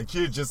 Like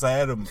she had just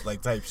had him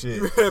like type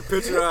shit. That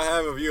picture I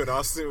have of you and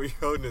Austin where you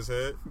holding his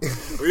head.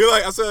 Well, you're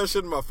like, I saw that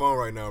shit in my phone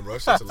right now, bro.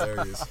 That shit's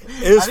hilarious.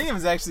 It was, I think it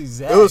was actually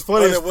Zach. it was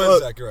funny Oh, as that was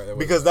fuck Zach, you're right, that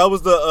was because Zach. that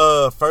was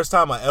the first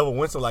time I ever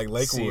went to like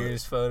Lakewood.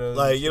 Sears photos.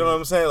 Like, and you know what shit.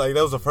 I'm saying? Like,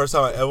 that was the first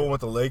time I ever went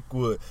to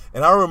Lakewood.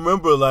 And I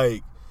remember,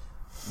 like,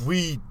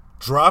 we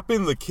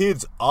dropping the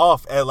kids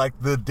off at, like,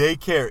 the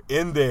daycare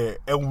in there.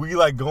 And we,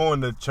 like, going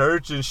to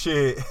church and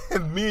shit.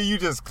 And me and you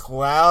just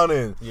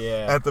clowning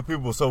Yeah. at the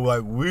people. So,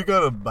 like, we're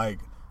going to, like,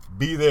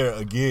 be there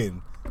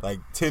again. Like,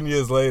 10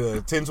 years later,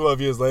 10,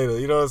 12 years later.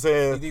 You know what I'm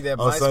saying? You think that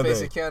On MySpace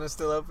Sunday. account is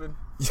still open?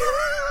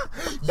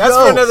 That's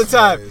for another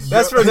time.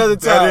 That's for another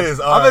time. That is.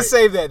 I'm gonna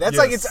save that. That's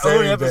Yeah, like its own save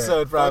that.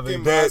 episode, probably.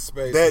 Fucking That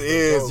MySpace that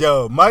is is, dope.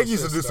 yo. Mike That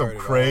used to shit do some started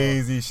all.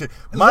 crazy shit.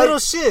 Little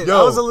shit.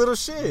 I was a little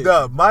shit.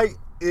 Nah, Mike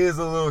is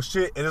a little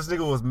shit, and this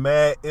nigga was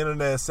mad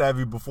internet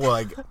savvy before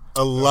like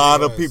a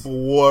lot of people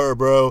were,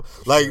 bro.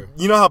 Like, sure.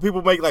 you know how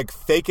people make like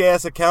fake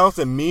ass accounts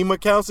and meme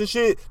accounts and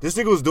shit? This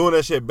nigga was doing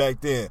that shit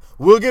back then.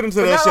 We'll get into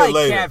But that not shit like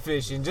later.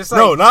 catfishing, just like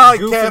No, not like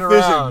goofing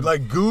catfishing, around.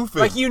 like goofing.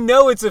 Like, you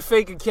know it's a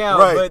fake account,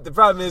 Right. but the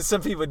problem is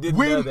some people didn't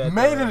We know that.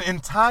 made though. an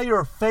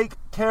entire fake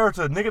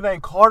character, nigga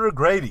named Carter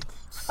Grady,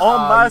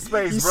 on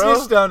MySpace, You bro.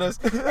 snitched on us.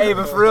 Hey,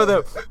 but for real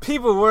though,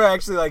 people were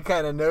actually like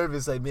kind of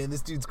nervous. Like, man,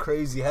 this dude's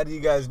crazy. How do you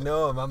guys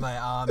know him? I'm like,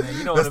 oh man,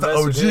 you don't want That's to the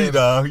mess with OG, him.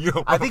 dog. You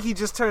know, I think he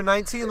just turned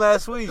 19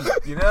 last week.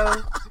 You know,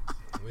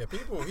 Yeah,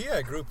 he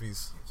had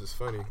groupies, which is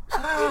funny.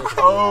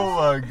 oh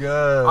my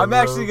god. I'm bro.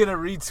 actually gonna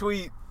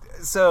retweet.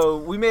 So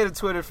we made a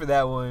Twitter for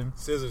that one.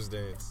 Scissors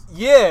dance.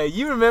 Yeah,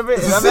 you remember it.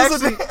 And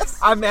Scissor dance.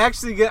 I'll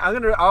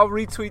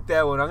retweet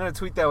that one. I'm gonna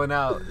tweet that one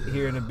out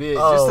here in a bit,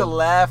 just to Oh,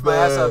 laugh my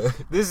ass man.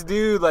 off. This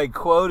dude like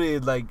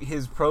quoted like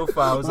his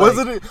profile. Was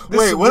Wasn't like, it? this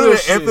Wait, is wasn't real it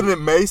shit. Anthony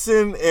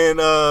Mason and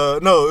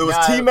no? It was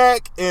Nah.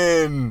 T-Mac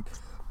and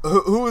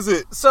who was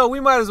it? So we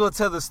might as well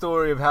tell the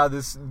story of how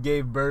this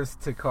gave birth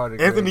to Carter.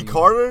 Anthony Grady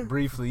Carter?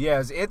 briefly. Yeah, it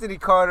was Anthony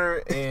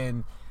Carter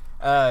and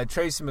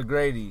Tracy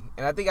McGrady,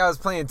 and I think I was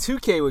playing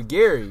 2K with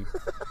Gary,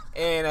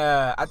 and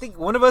I think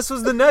one of us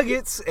was the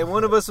Nuggets and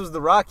one of us was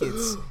the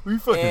Rockets. We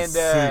fucking And,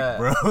 sick,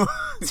 bro.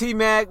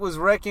 T-Mac was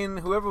wrecking,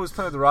 whoever was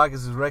playing with the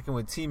Rockets was wrecking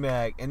with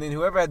T-Mac, and then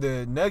whoever had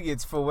the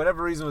Nuggets, for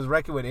whatever reason, was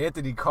wrecking with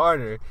Anthony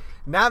Carter.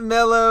 Not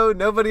Melo,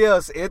 nobody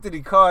else,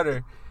 Anthony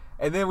Carter.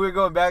 And then we were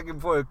going back and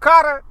forth,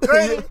 Carter,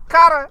 Grady,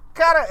 Carter,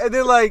 and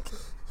then like,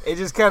 it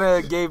just kind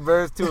of gave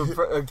birth to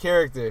a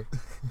character.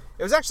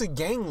 It was actually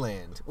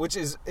Gangland, which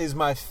is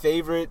my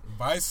favorite.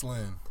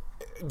 Viceland.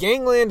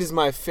 Gangland is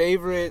my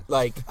favorite,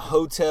 like,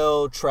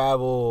 hotel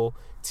travel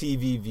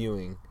TV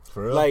viewing.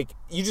 For real? Like,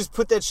 you just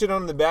put that shit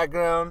on in the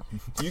background.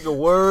 You can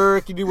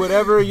work, you do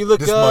whatever. You look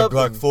This up. is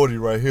my Glock and- 40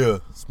 right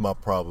here. It's my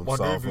problem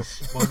solver.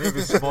 My name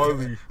is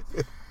Smiley.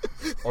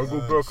 I go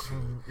back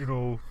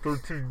from,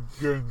 13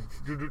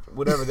 gangs.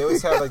 whatever. They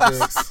always have like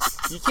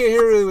the. You can't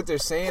hear really what they're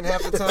saying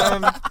half the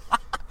time.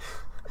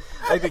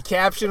 Like the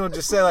caption will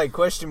just say like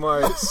question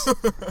marks.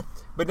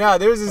 But now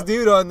there was this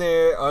dude on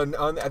there on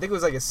I think it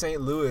was like a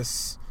St.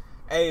 Louis.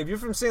 Hey, if you're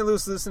from St.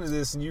 Louis, listen to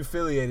this and you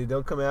affiliated,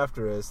 don't come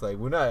after us. Like,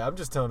 we're not. I'm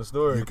just telling a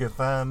story. You can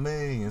find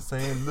me in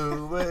St.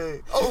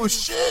 Louis. Oh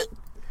shit!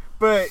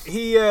 But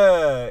he,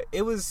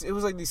 it was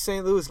like these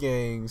St. Louis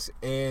gangs,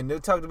 and they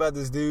talked about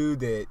this dude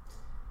that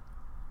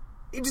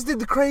he just did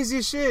the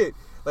craziest shit.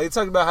 Like, they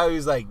talked about how he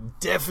was like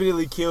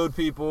definitely killed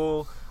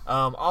people,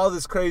 all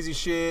this crazy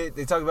shit.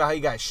 They talked about how he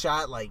got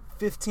shot like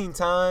 15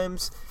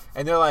 times,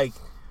 and they're like,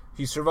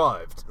 he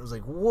survived. I was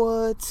like,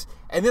 what?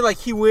 And then like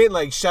he went and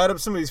like shot up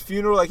somebody's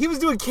funeral. Like, he was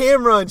doing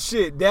camera and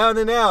shit, down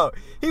and out.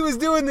 He was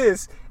doing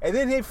this, and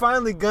then they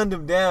finally gunned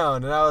him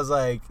down, and I was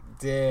like,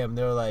 damn.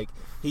 They were like,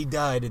 he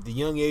died at the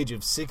young age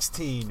of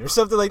 16 or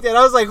something like that.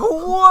 I was like,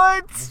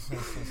 what?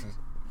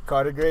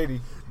 Carter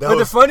Grady. But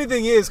the funny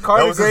thing is, That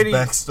Carter was Grady, his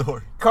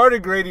backstory. Carter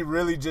Grady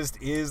really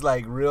just is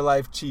like real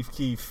life Chief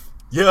Keef.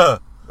 Yeah.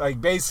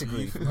 Like,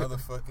 basically.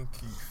 Motherfucking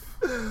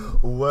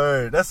Keith.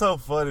 Word. That's so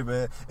funny,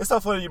 man. It's so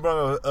funny you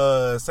brought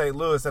up St.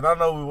 Louis, and I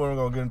know we weren't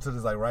gonna get into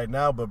this like right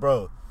now, but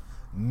bro,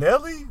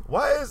 Nelly,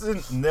 why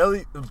isn't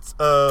Nelly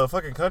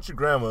fucking Country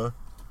Grammar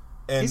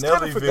and He's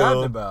kind of forgotten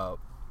Nellyville about.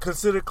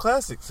 considered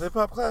classics, hip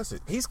hop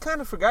classics? He's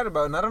kind of forgotten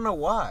about, and I don't know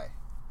why.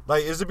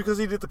 Like, is it because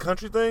he did the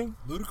country thing?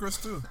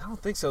 Ludacris too. I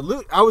don't think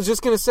so. I was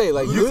just gonna say,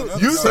 like, You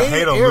used to same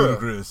hate on era.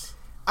 Ludacris.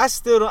 I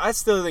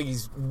still think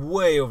he's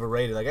way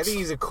overrated. Like, I think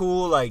he's a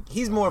cool, like,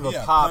 he's more of a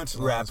Yeah, pop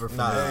punchlines rapper for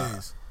for me.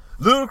 days.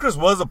 Ludacris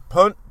was a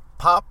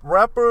pop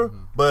rapper,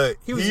 but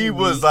He he was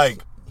was unique. like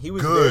He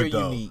was good very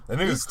though. unique. That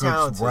nigga He's could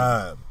talented.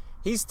 rhyme.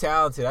 He's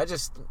talented.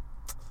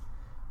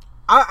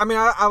 I mean,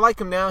 I like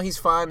him now. He's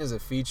fine as a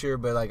feature,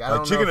 but like, I Like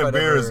don't Chicken know if and I'd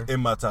Beer ever... is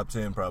in my top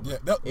 10 probably.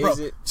 Yeah, bro, Is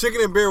it?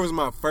 Chicken and Beer was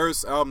my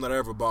first album that I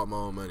ever bought my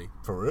own money.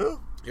 For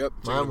real? Yep.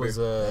 Chicken Mine and was,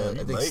 Beer. I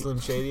think late. Slim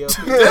Shady LP.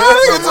 Yeah,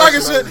 nigga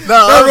talking shit.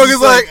 No, That I'm bro just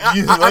is like, like,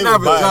 you I late have a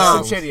with buying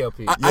job. Slim Shady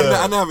LP. I Yeah.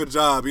 didn't have a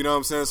job, you know what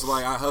I'm saying? So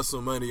like, I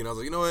hustle money, and I was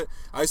like, you know what?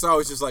 I used to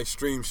always just like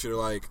stream shit,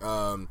 like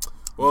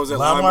what was it,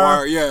 LimeWire?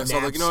 LimeWire? Yeah. So I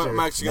was like, you know what? I'm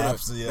Napster. actually gonna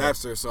Napster, yeah.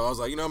 Napster. So I was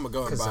like, you know, I'm gonna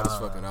go and buy this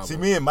fucking album. See,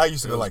 me and Mike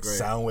used to It go was like great.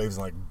 Soundwaves and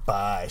like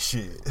buy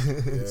shit.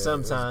 Yeah,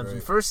 Sometimes. it The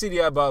was great. first CD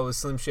I bought was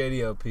Slim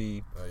Shady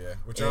LP. Oh yeah,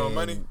 with your own And,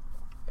 money.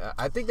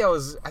 I think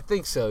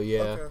so,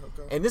 yeah.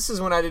 Okay. And this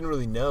is when I didn't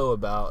really know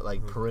about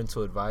like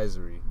parental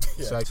advisory.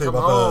 So I Tell you come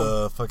about home.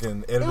 the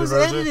fucking It edited was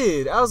version.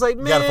 edited. I was like,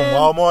 man. You got it from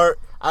Walmart.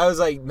 I was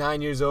like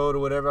 9 years old or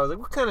whatever. I was like,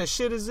 what kind of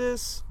shit is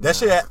this? That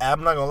shit,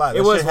 I'm not gonna lie. That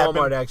It was shit happened-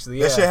 Walmart, actually,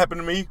 That yeah. shit happened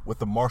to me with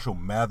the Marshall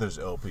Mathers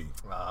LP.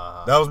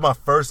 That was my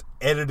first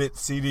edited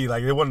CD.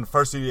 Like, it wasn't the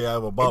first CD I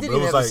ever It bought, didn't but it even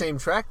was have like, the same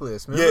track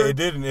list. yeah, Remember? it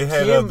didn't. It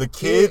had Kim, the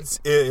kids.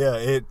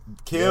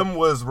 Kim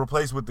was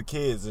replaced with the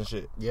kids and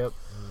shit. Yep.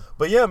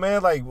 But yeah,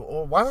 man, like,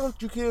 why don't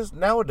you kids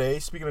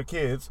nowadays? Speaking of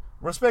kids,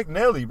 respect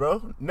Nelly,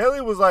 bro.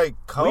 Nelly was like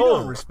cold. We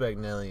don't respect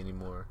Nelly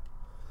anymore.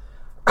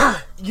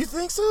 You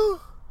think so?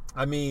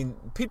 I mean,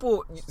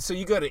 people. So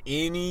you go to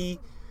any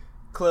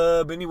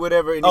club, any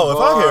whatever. Any If I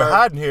bar, hear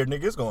hiding here,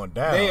 nigga, it's going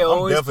down. they I'm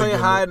always definitely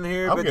play hiding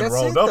here, I'm but getting that's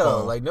rolled it up though.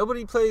 on. Like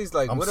nobody plays.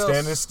 Like I'm what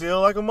standing else?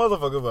 still like a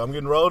motherfucker, but I'm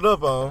getting rolled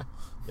up on.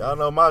 Y'all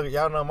know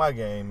my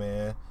game,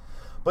 man.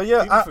 But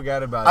yeah, People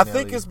forgot about I Nelly.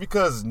 think it's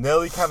because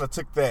Nelly kind of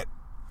took that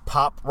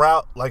pop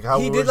route, like how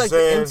He we did were like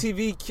saying. the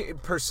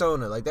MTV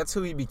persona. Like that's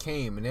who he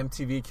became, an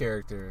MTV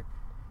character.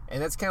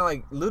 And that's kind of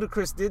like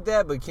Ludacris did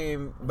that,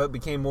 but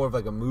became more of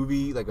like a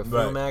movie, like a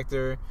film Right.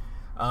 actor.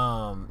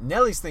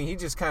 Nelly's thing, he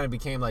just kind of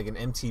became like an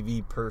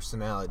MTV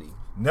personality.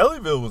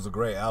 Nellyville was a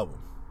great album,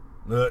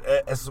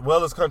 as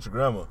well as Country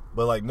Grammar.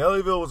 But like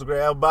Nellyville was a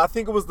great album. But I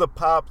think it was the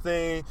pop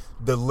thing,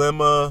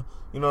 Dilemma.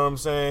 You know what I'm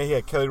saying? He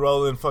had Kelly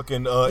Rowland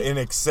fucking in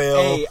Excel,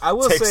 Hey, I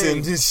will texting say-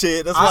 this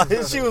shit. That's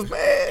why she was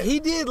mad.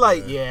 He did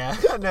like, yeah,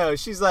 no.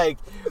 She's like,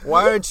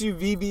 why aren't you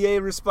VBA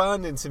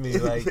responding to me?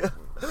 Like,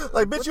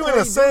 Like, bitch, you the in a hell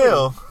you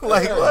cell.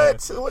 Like, Yeah.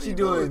 what? What she you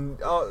doing?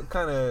 doing? All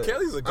kind of.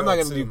 Kelly's a I'm not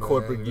girl, gonna too, do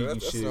corporate man. geeky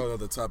That's shit.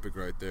 another topic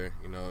right there.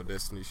 You know,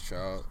 Destiny's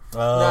Child.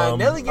 Nah,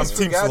 Nelly gets I'm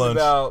Team forgotten Solange.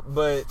 about,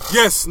 but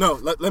Yes, no.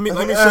 Let me shake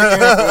your hand for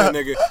that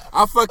nigga.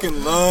 I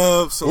fucking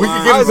love Solange.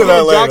 can I get was into that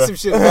giving Jock later. some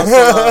shit about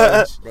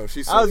Solange. Bro,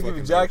 she's so I was fucking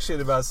giving Jock dope.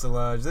 shit about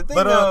Solange. The thing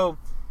But, though,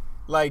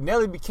 like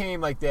Nelly became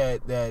like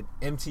that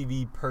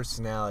MTV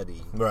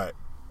personality, Right.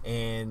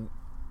 and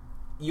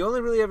you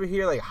only really ever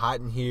hear like Hot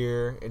in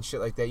Here and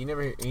shit like that. You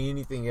never hear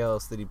anything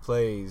else that he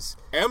plays.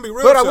 And be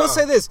real, But I will y'all.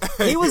 say this: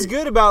 he was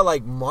good about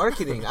like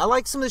marketing. I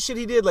like some of the shit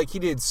he did. Like he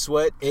did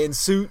Sweat and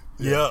Suit.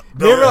 Yeah.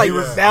 Remember, like,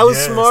 that was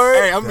smart.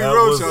 Hey, I'm be That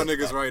real was with y'all it.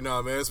 niggas right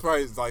now, man. It's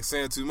probably like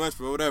saying too much,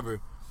 but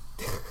whatever.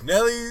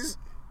 Nelly's,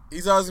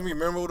 he's always gonna be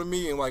memorable to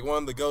me and like one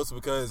of the ghosts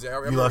because I You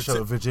remember lost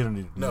your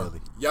virginity to no,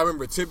 Nelly. y'all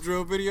remember Tip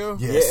Drill video?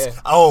 Yes.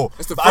 Yeah. Oh,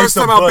 It's the I used first to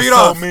time I bust beat so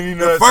off. many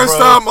The nuts, first bro.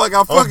 time like I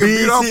On fucking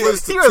beat off BET.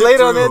 was to You were late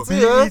Tip on that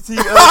Drill. too,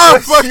 huh?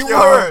 Fuck you y'all.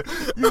 were.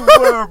 You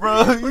were,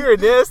 bro. You were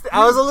nasty.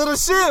 I was a little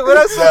shit. What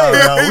I say?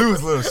 No, we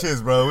was little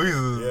shits, bro. We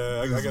was,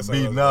 Yeah, I we was guess I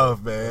beating was.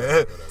 off,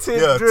 man.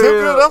 Tip Yeah, drill. Tip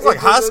Drill, that was like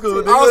high school,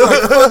 I nigga. I was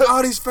like, fuck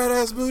all these fat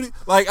ass booty.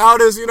 Like all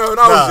this, you know, and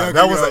I was Nah, young.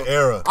 that was an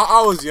era.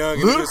 I was young.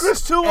 and it Ludacris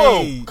just- too,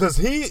 Hey. because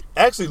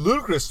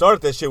Ludacris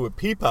started that shit with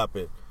P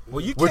Poppin'.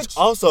 Well, you Which catch.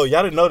 also,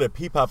 y'all didn't know that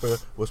P Poppin'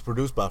 was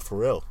produced by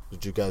Pharrell.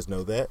 Did you guys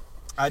know that?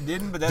 I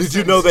didn't, but that's Did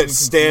you know that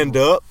Stand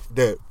Up,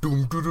 that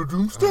doom doo doo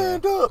doom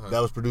Stand Up,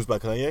 that was produced by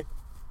Kanye?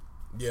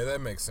 Yeah,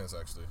 that makes sense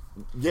actually.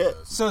 Yeah.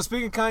 So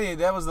speaking of Kanye,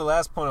 that was the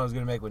last point I was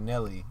gonna make with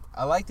Nelly.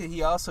 I like that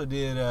he also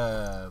did.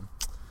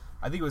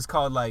 I think it was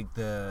called like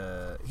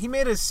he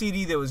made a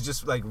CD that was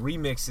just like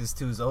remixes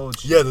to his old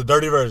shit. Yeah, the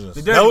dirty versions.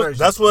 The dirty versions.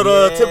 That's what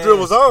Tip Drill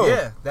was on.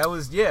 Yeah, that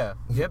was yep,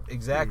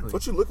 exactly.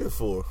 What you looking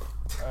for?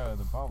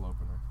 The bottle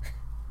opener.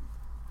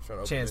 Trying to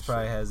open Chance this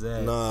probably shit. has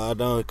that. Nah, I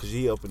don't, because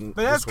he opened.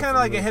 But that's kind of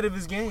like ahead of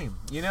his game,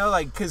 you know,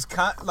 like because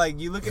like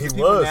you look at He the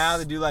people was. now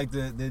that do like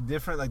the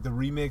different like the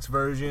remix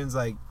versions,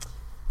 like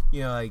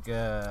you know, like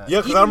 'cause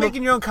even I'm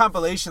making your own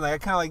compilation. Like I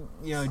kind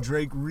of like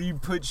Drake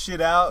re-put shit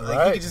out, like you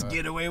Right. could just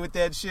get away with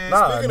that shit.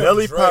 Nah, Speaking of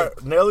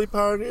Drake- Nelly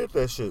pioneered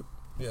that shit.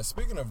 Yeah,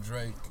 speaking of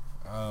Drake,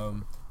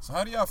 so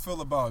how do y'all feel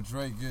about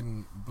Drake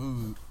getting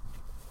booed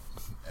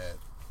at?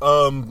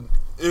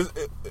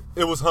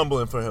 It was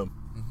humbling for him.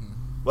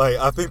 Like,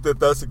 I think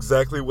that's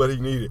exactly what he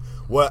needed.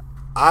 What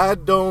I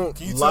don't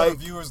Can you tell like. the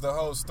viewers the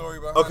whole story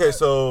behind Okay, that?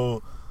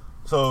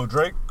 so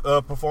Drake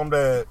performed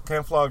at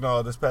Camp Flog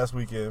Gnaw this past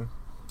weekend,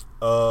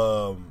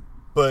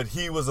 but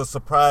he was a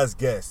surprise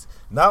guest.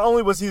 Not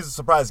only was he a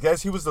surprise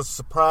guest, he was a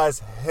surprise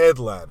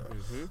headliner.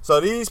 So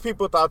these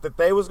people thought that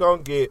they was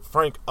gonna get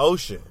Frank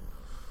Ocean,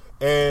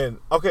 and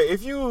okay,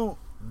 if you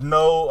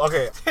know,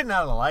 okay, They're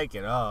not alike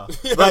at all.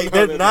 like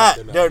No,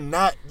 they're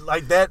not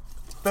like that.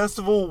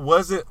 Festival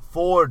wasn't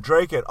for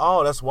Drake at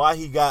all. That's why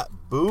he got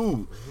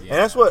booed. And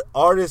that's what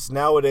artists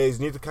nowadays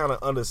need to kind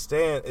of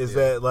understand is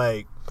that,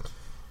 like,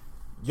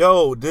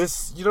 yo,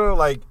 this,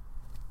 like,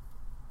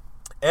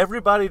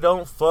 everybody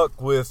don't fuck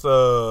with,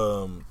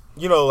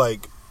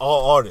 like,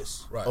 all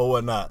artists Right. or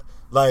whatnot.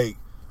 Like,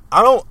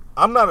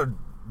 I'm not a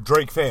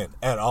Drake fan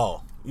at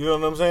all. You know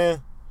what I'm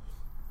saying?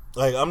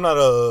 Like, I'm not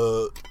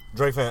a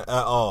Drake fan at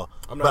all.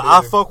 I'm not But I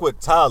either. fuck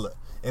with Tyler.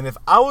 And if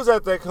I was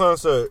at that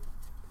concert,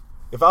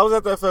 if I was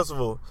at that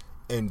festival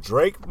and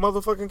Drake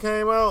motherfucking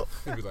came out,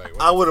 He'd be like,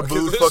 what I the would have fuck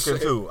is booed this fucking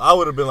shit? too. I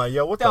would have been like,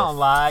 yo, what Don't the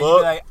lie. fuck? You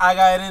be like, I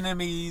got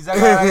enemies. I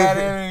got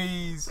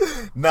enemies.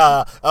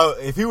 Nah,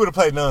 if he would have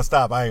played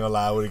nonstop, I ain't gonna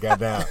lie, I would have got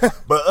down.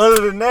 But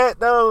other than that,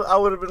 though, I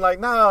would have been like,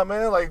 nah,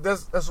 man, like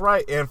that's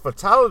right. And for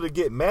Tyler to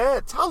get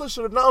mad, Tyler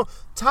should have known.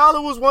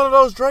 Tyler was one of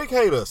those Drake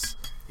haters.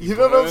 You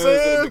know what I'm At the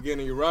saying?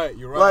 beginning, you're right.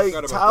 You're right. I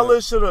forgot Like about Tyler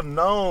that. should have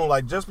known.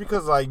 Like just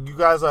because like you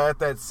guys are at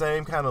that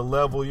same kind of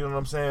level, you know what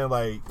I'm saying?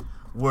 Like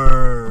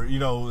we're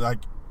like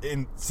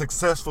in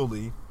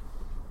successfully,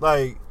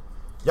 like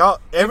Y'all,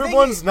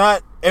 everyone's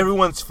not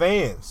everyone's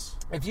fans.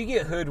 If you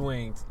get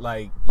hoodwinked,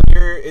 like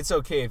it's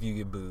okay if you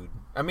get booed.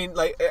 I mean,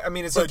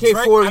 it's But okay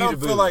Drake, for you I to don't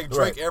boo. feel like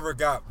Drake Right. ever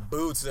got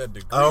booed to that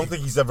degree. I don't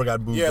think he's ever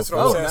got booed Yeah, that's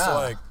before. what I'm Oh, saying. nah, So,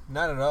 like,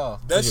 not at all.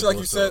 that shit, Yeah, like you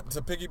what's said, up?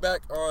 to piggyback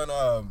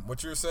on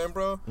what you were saying,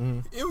 bro,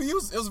 it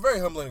was a very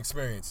humbling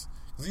experience.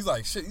 Because he's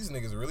like, shit, these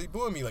niggas are really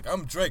booing me. Like,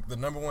 I'm Drake, the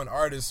 #1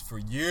 artist for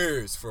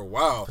years, for a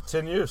while.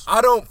 10 years.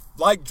 I don't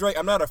like Drake.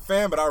 I'm not a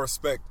fan, but I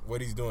respect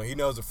what he's doing. He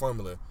knows the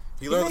formula.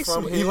 He learned the makes some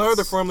formula. He hits. learned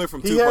the formula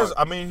from He Tupac.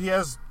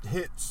 has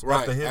hits Right,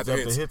 after hits after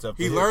after hits. hits after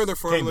He hits. learned the Can't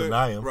formula.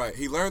 deny him. Right,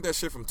 he learned that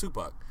shit from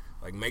Tupac.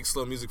 Like, make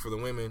slow music for the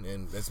women,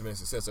 and that's been a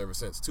success ever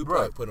since. Tupac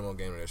Right. put him on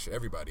game with that shit.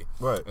 Everybody.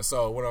 Right. And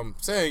so what I'm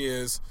saying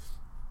is,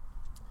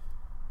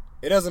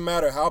 it doesn't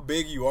matter how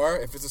big you are.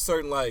 If it's a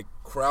certain like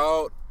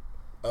crowd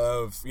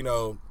of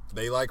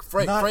they like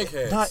Frank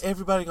heads. Not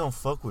everybody gonna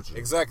fuck with you.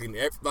 Exactly.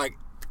 Like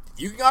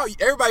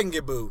everybody can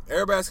get booed.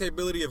 Everybody has the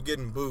capability of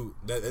getting booed.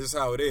 That is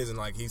how it is. And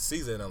like he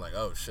sees it, and I'm like,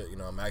 oh shit,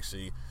 I'm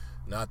actually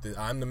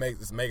I'm the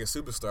mega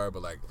superstar,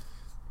 but like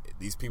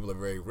these people are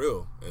very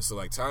real. And so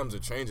like times are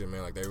changing,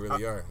 man. Like they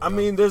really are. I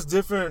mean, there's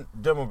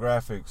different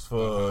demographics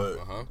for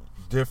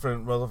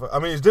different motherfuckers. I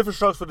mean, it's different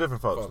strokes for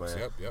different folks,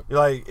 man. Yep.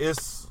 Like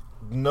it's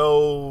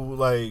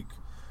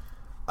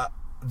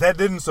that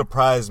didn't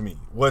surprise me.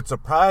 What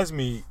surprised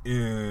me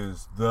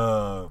is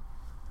the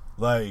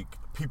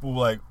people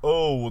like,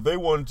 oh, they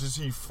wanted to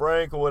see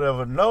Frank or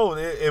whatever. No,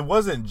 it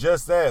wasn't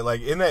just that.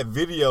 Like in that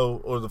video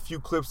or the few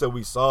clips that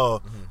we saw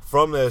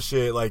from that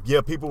shit, like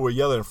people were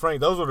yelling Frank.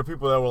 Those were the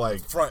people that were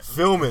like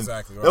filming.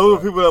 Exactly. Right, Those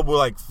were people that were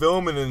like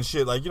filming and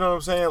shit. Like, you know what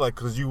I'm saying? Like,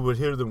 because you would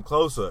hear them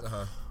closer.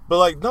 But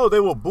like, no, they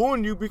were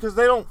booing you because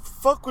they don't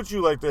fuck with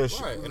you like that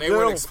shit. Right, and they don't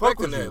weren't fuck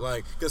expecting with that. you.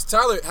 Like, because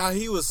Tyler, how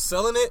he was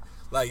selling it,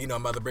 like, I'm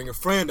about to bring a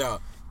friend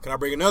out. Can I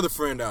bring another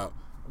friend out?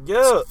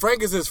 Yeah.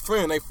 Frank is his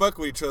friend. They fuck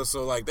with each other,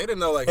 so like they didn't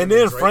know like. And him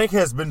then Drake. Frank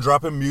has been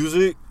dropping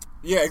music.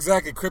 Yeah,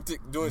 exactly. Cryptic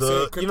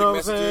cryptic You know what I'm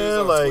messages saying?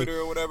 on Like, Twitter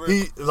or whatever.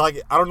 He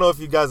I don't know if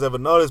you guys ever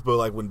noticed, but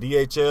like when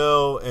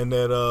DHL and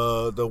that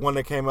the one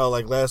that came out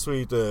like last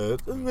week,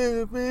 that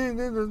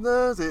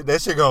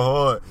shit go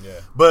hard. Yeah.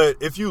 But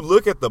if you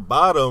look at the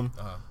bottom,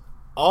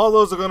 all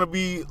those are gonna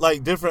be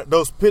like different.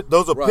 Those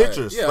are Right.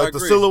 pictures, Yeah, I like the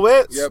agree.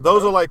 silhouettes. Yep.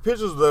 Those are like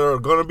pictures that are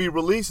gonna be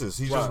releases.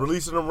 He's just Right.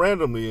 releasing them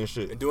randomly and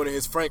shit. and doing it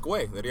his Frank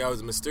way that he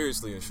always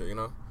mysteriously and shit,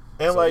 And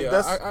So, like yeah,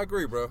 that's I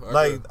agree, bro. I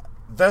like agree.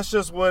 that's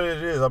just what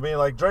it is. I mean,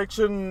 like Drake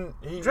shouldn't.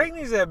 Drake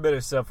needs to have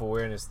better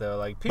self-awareness though.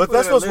 Like people But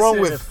that's that are what's wrong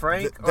listening with to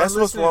Frank. that's are what's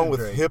listening wrong to with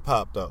Drake. hip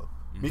hop though,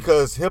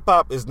 because hip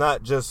hop is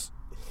not just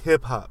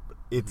hip hop;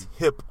 it's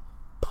hip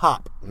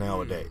pop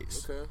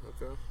nowadays. Okay.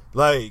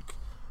 Like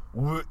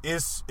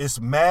it's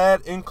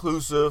mad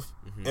inclusive.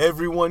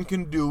 Everyone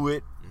can do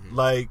it.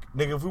 Like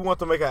nigga, if we want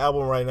to make an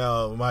album right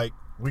now, Mike,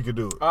 we could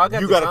do it. Oh, I got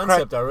you the got a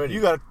concept crack, already.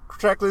 You got a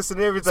track list and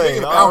everything.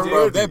 Speaking of album, bro,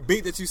 already. that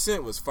beat that you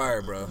sent was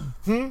fire, bro.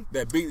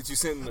 That beat that you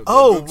sent. In the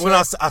Oh, group when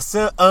I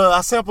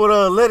chat. sampled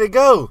 "Let It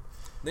Go."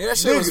 Nigga, that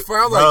shit was Nigga, fire.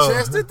 I was bro. like,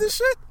 Chance did this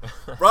shit?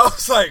 Bro, I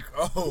was like,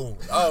 oh,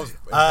 I was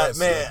impressed.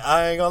 Man,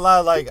 I ain't gonna lie.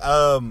 Like,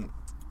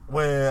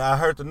 when I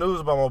heard the news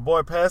about my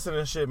boy passing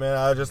and shit, man,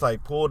 I just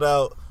like pulled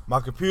out my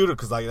computer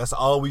because like that's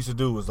all we used to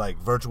do was like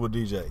virtual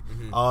DJ.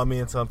 All me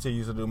and Tom T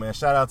used to do, man.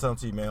 Shout out Tom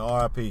T, man.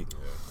 R.I.P.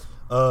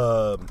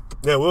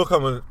 Yeah, we'll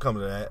come to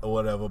that or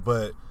whatever.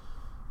 But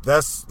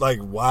that's like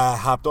why I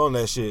hopped on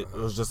that shit. It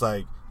was just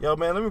like, yo,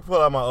 man, let me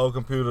pull out my old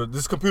computer.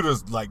 This computer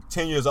is like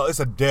 10 years old. It's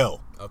a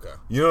Dell. Okay.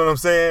 You know what I'm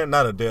saying?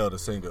 Not Adele, the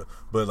singer,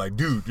 but like,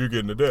 dude, you're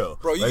getting Adele.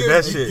 Bro, you like, giving,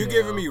 that shit. you're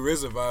giving me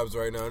RZA vibes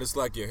right now. It's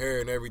like your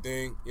hair and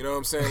everything. You know what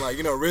I'm saying? Like,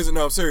 RZA,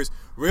 no, I'm serious.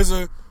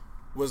 RZA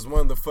was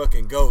one of the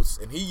fucking goats,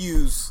 and he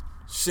used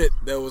shit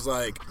that was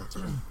like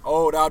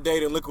old,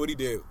 outdated, and look what he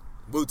did.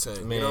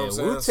 Wu-Tang. Man, you know what I'm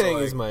saying? Wu-Tang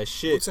So, is my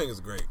shit. Wu-Tang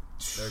is great.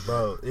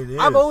 Bro, it is.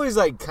 I've always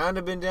like kind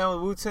of been down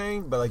with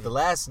Wu-Tang, but like the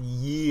last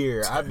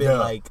year, I've been Yeah,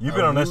 like you've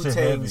been a on that shit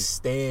Wu-Tang heavy.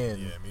 stan.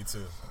 Yeah, me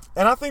too.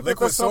 And I think that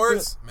Liquid that's something.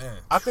 Swords, man.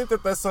 I think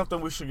that that's something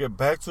we should get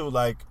back to.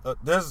 Like,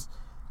 there's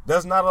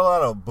not a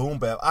lot of boom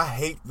bap. I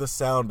hate the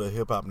sound of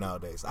hip hop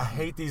nowadays. I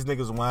hate these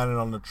niggas whining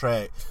on the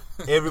track.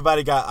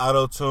 Everybody got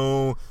auto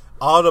tune.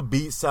 All the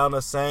beats sound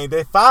the same.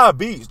 They're 5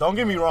 beats. Don't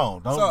get me wrong.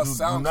 It's all Do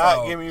SoundCloud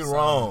not get me sound,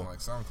 wrong. like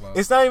SoundCloud.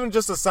 It's not even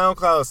just a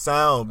SoundCloud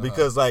sound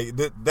because like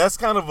that's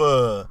kind of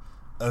a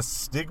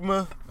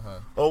stigma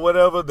or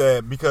whatever,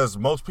 that because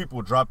most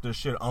people drop their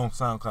shit on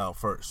SoundCloud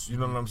first. You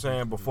know what I'm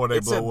saying? Before they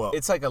blow up.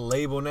 It's like a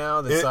label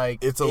now that's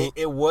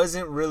it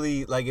wasn't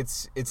really like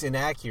it's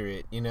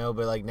inaccurate,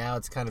 but like now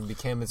it's kind of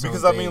became its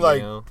Because own I mean,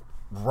 thing, like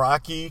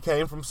Rocky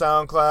came from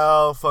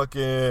SoundCloud.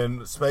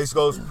 Fucking Space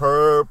Ghost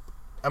Perp.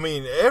 I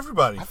mean,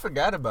 everybody. I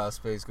forgot about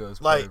Space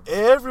Ghost. Like Perp.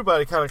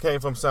 everybody kind of came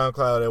from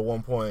SoundCloud at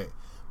one point.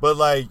 But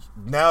like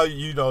now,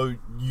 you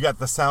got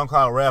the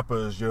SoundCloud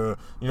rappers, your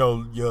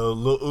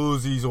Lil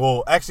Uzis.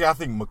 Well, actually, I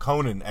think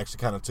McConan actually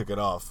kind of took it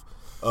off,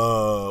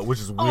 which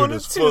is weird on a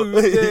as fuck.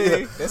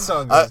 Tuesday. That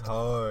song goes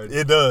hard.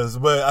 It does,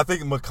 but I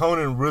think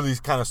McConan really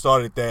kind of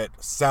started that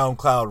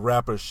SoundCloud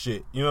rapper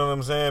shit. You know what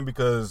I'm saying?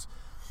 Because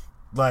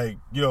like,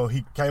 you know,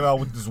 he came out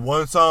with this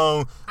one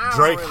song.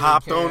 Drake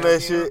hopped on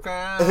that shit.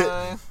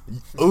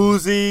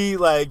 Uzi,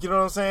 like, you know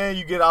what I'm saying?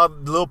 You get all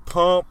the Lil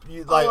Pump,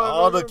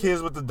 all the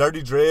kids with the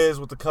dirty dreads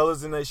with the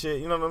colors in that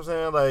shit. You know what I'm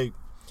saying? Like,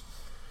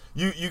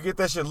 you get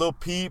that shit. Lil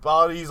Peep,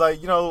 all these,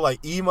 like, you know,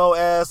 like emo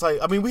ass. Like,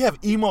 I mean, we have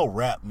emo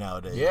rap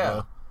nowadays. Yeah. You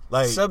know?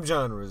 Like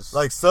subgenres.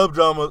 Like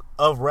subgenre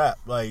of rap.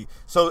 Like,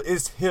 so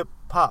it's hip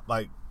hop.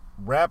 Like,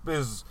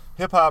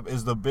 hip hop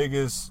is the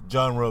biggest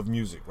genre of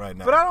music right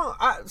now. But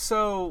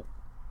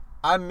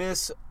I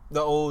miss the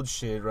old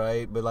shit,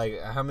 right? But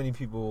like, how many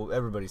people?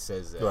 Everybody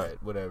says that,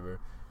 right? Whatever.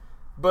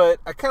 But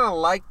I kind of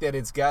like that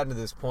it's gotten to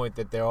this point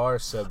that there are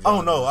subgenres.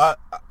 Oh no,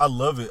 I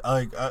love it.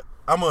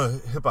 I'm a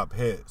hip hop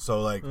head,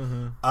 so like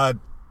I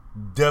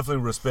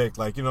definitely respect,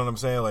 like, you know what I'm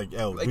saying, like,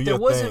 yo, like do there your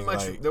wasn't thing.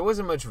 much. Like, There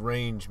wasn't much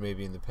range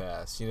maybe in the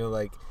past, you know,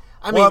 like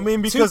I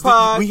mean because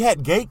Tupac, we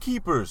had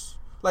gatekeepers.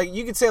 Like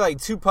you could say like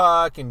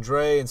Tupac and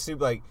Dre and Snoop,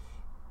 like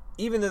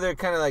even though they're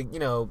kind of like, you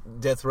know,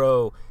 Death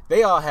Row,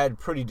 they all had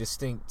pretty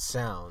distinct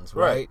sounds,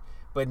 right?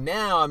 But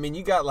now, I mean,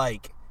 you got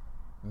like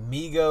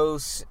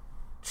Migos,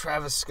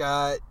 Travis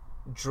Scott,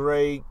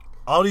 Drake.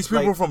 All these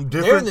people like, from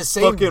different they're in the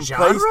same fucking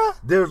genre?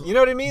 places. You know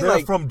what I mean? They're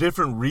Like from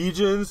different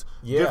regions,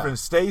 Yeah. different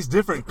states,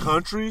 different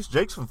countries.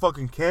 Jake's from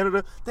fucking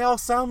Canada. They all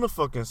sound the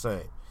fucking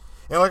same.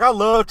 And like, I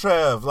love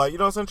Trav. Like, you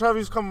know what I'm saying? Trav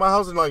used to come to my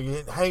house and like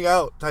hang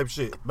out type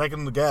shit back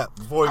in the Gap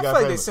before he I got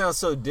feel like they famous. sound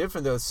so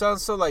different though. It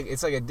sounds so like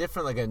it's like a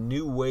different, like a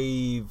new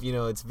wave. You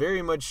know, it's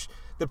very much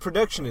the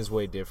production is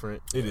way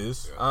different. It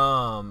is.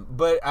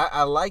 But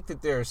I like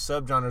that there are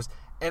subgenres,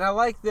 and I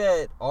like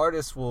that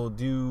artists will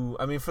do.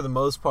 I mean, for the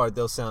most part,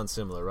 they'll sound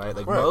similar, right?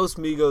 Like most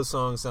Migos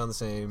songs sound the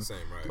same.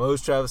 Right.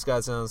 Most Travis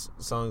Scott songs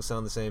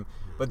sound the same.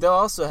 But they'll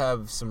also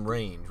have some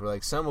range where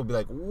like some will be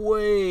like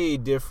way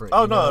different.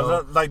 Oh you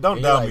know? no, like don't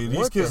And doubt you're me. like, These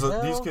what kids, the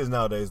hell? these kids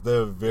nowadays,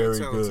 they're very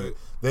talented. good.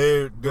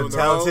 They're Doing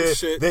their own talented.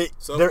 shit, They're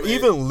self-made.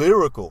 even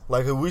lyrical.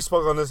 Like we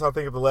spoke on this, I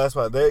think at the last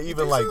part. They're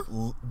even like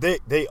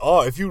they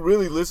are. If you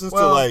really listen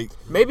to like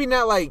maybe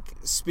not like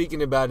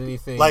speaking about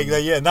anything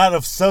not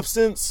of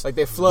substance. like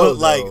they flow, but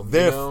like though,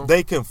 they you know?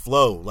 they can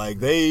flow. Like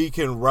they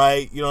can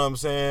write. You know what I'm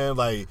saying?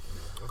 Like.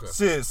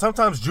 Shit,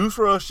 sometimes Juice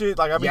WRLD shit,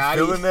 like I be Yachty.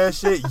 feeling that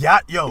shit.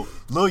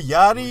 Lil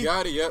Yachty.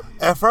 Yachty, yep.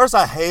 At first,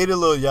 I hated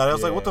Lil Yachty. I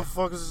was like, Yeah. "What the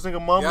fuck is this nigga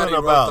mumbling Yachty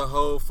about?" wrote the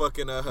whole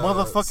fucking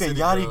Motherfucking City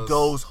Yachty Girls.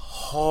 goes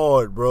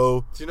hard,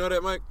 bro. Do you know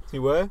that, Mike? He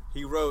what?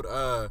 He wrote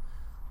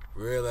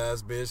real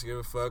ass bitch, give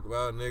a fuck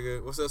about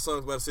nigga. What's that song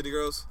about the City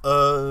Girls?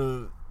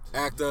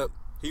 Act Up.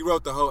 He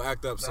wrote the whole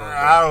Act Up song.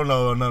 I don't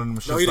know none of them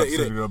shit. No, he about did.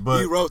 City Girl, but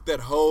He wrote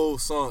that whole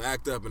song,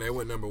 Act Up, and they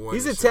went number one.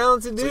 He's and a shit.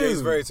 talented dude. So, yeah,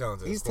 he's very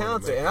talented. He's Point to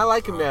talented, make. and I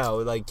like him now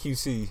with like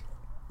QC.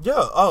 yeah,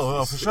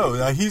 oh for sure.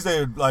 Like, he's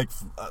a like,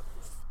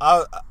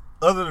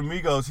 other than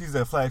Migos, he's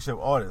their flagship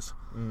artist.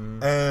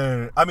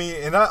 And I mean,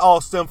 and that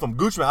all stemmed from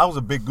Gucci Mane. I was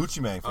a big Gucci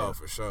Mane fan. Oh,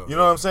 for sure. You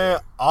know what I'm saying?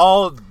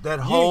 All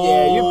that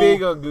whole You're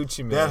big on Gucci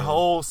Mane. that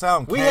whole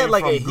sound. We came had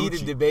like from a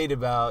heated Gucci. debate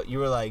about. You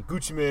were like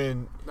Gucci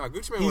Mane. Nah,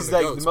 Gucci Mane He's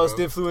one like of the, goats, the most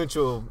bro.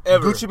 influential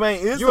ever. Gucci Mane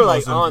is You the were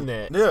like most on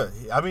that.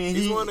 Yeah, I mean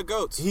He's one of the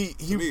goats. to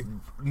He me.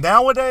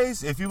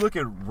 nowadays, if you look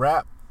at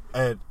rap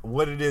at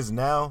what it is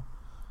now,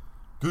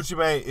 Gucci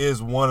Mane is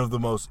one of the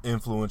most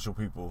influential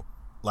people,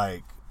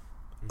 like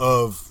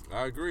of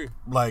I agree.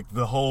 like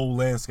the whole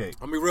landscape.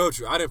 I'm be real with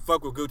you. I didn't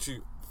fuck with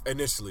Gucci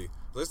initially.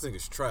 This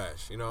nigga's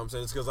trash. You know what I'm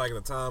saying? It's because like at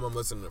the time I'm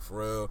listening to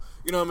Pharrell.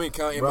 You know what I mean?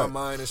 Kind of in my Right.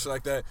 mind and shit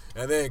like that.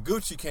 And then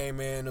Gucci came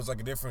in. It was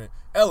like a different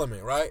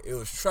element, right? It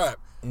was trap.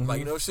 Like,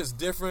 you know, shit's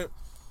different.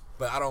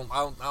 But I don't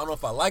know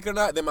if I like it or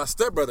not. Then my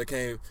stepbrother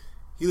came.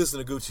 He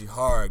listened to Gucci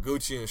hard.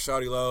 Gucci and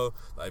Shawty Low.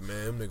 Like,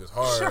 man, them niggas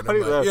hard. And I'm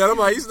Shawty Lo. like, yeah, I'm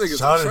like, these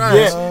niggas Shawty are trash.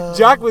 Yeah,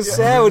 Jock was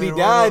sad when he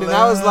died, and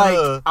I was like,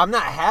 Yeah. I'm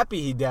not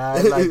happy he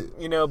died, like,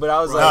 you know. But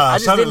I was like, Nah, I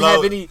just Shawty didn't Lo-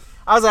 have any.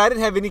 I was like, I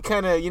didn't have any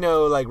kind of, you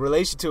know, like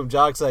relation to him.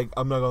 Jock's like,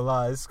 I'm not gonna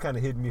lie, this kind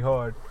of hit me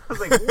hard. I was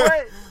like,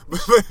 what?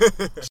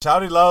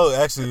 Shawty Low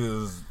actually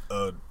is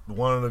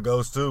one of the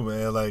goats too,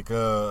 man. Like,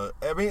 I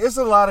mean, it's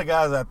a lot of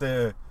guys out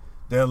there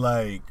that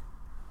like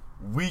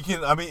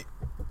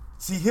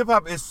see, hip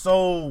hop is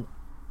so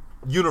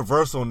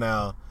universal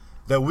now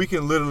that we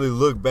can literally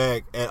look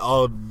back at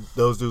all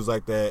those dudes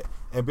like that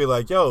and be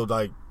like, yo,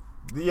 like,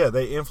 yeah,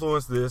 they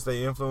influenced this,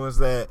 they influenced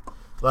that,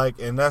 like,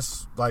 and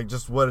that's like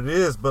just what it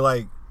is. But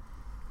like,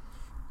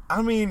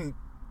 I mean,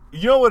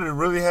 you know what it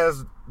really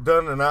has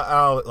done, and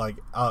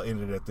I'll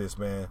end it at this,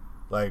 man.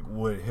 Like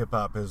what hip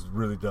hop has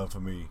really done for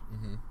me,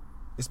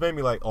 it's made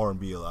me like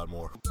R&B a lot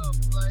more.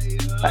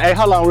 Hey,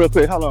 hold on real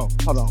quick. Hold on.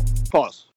 Pause.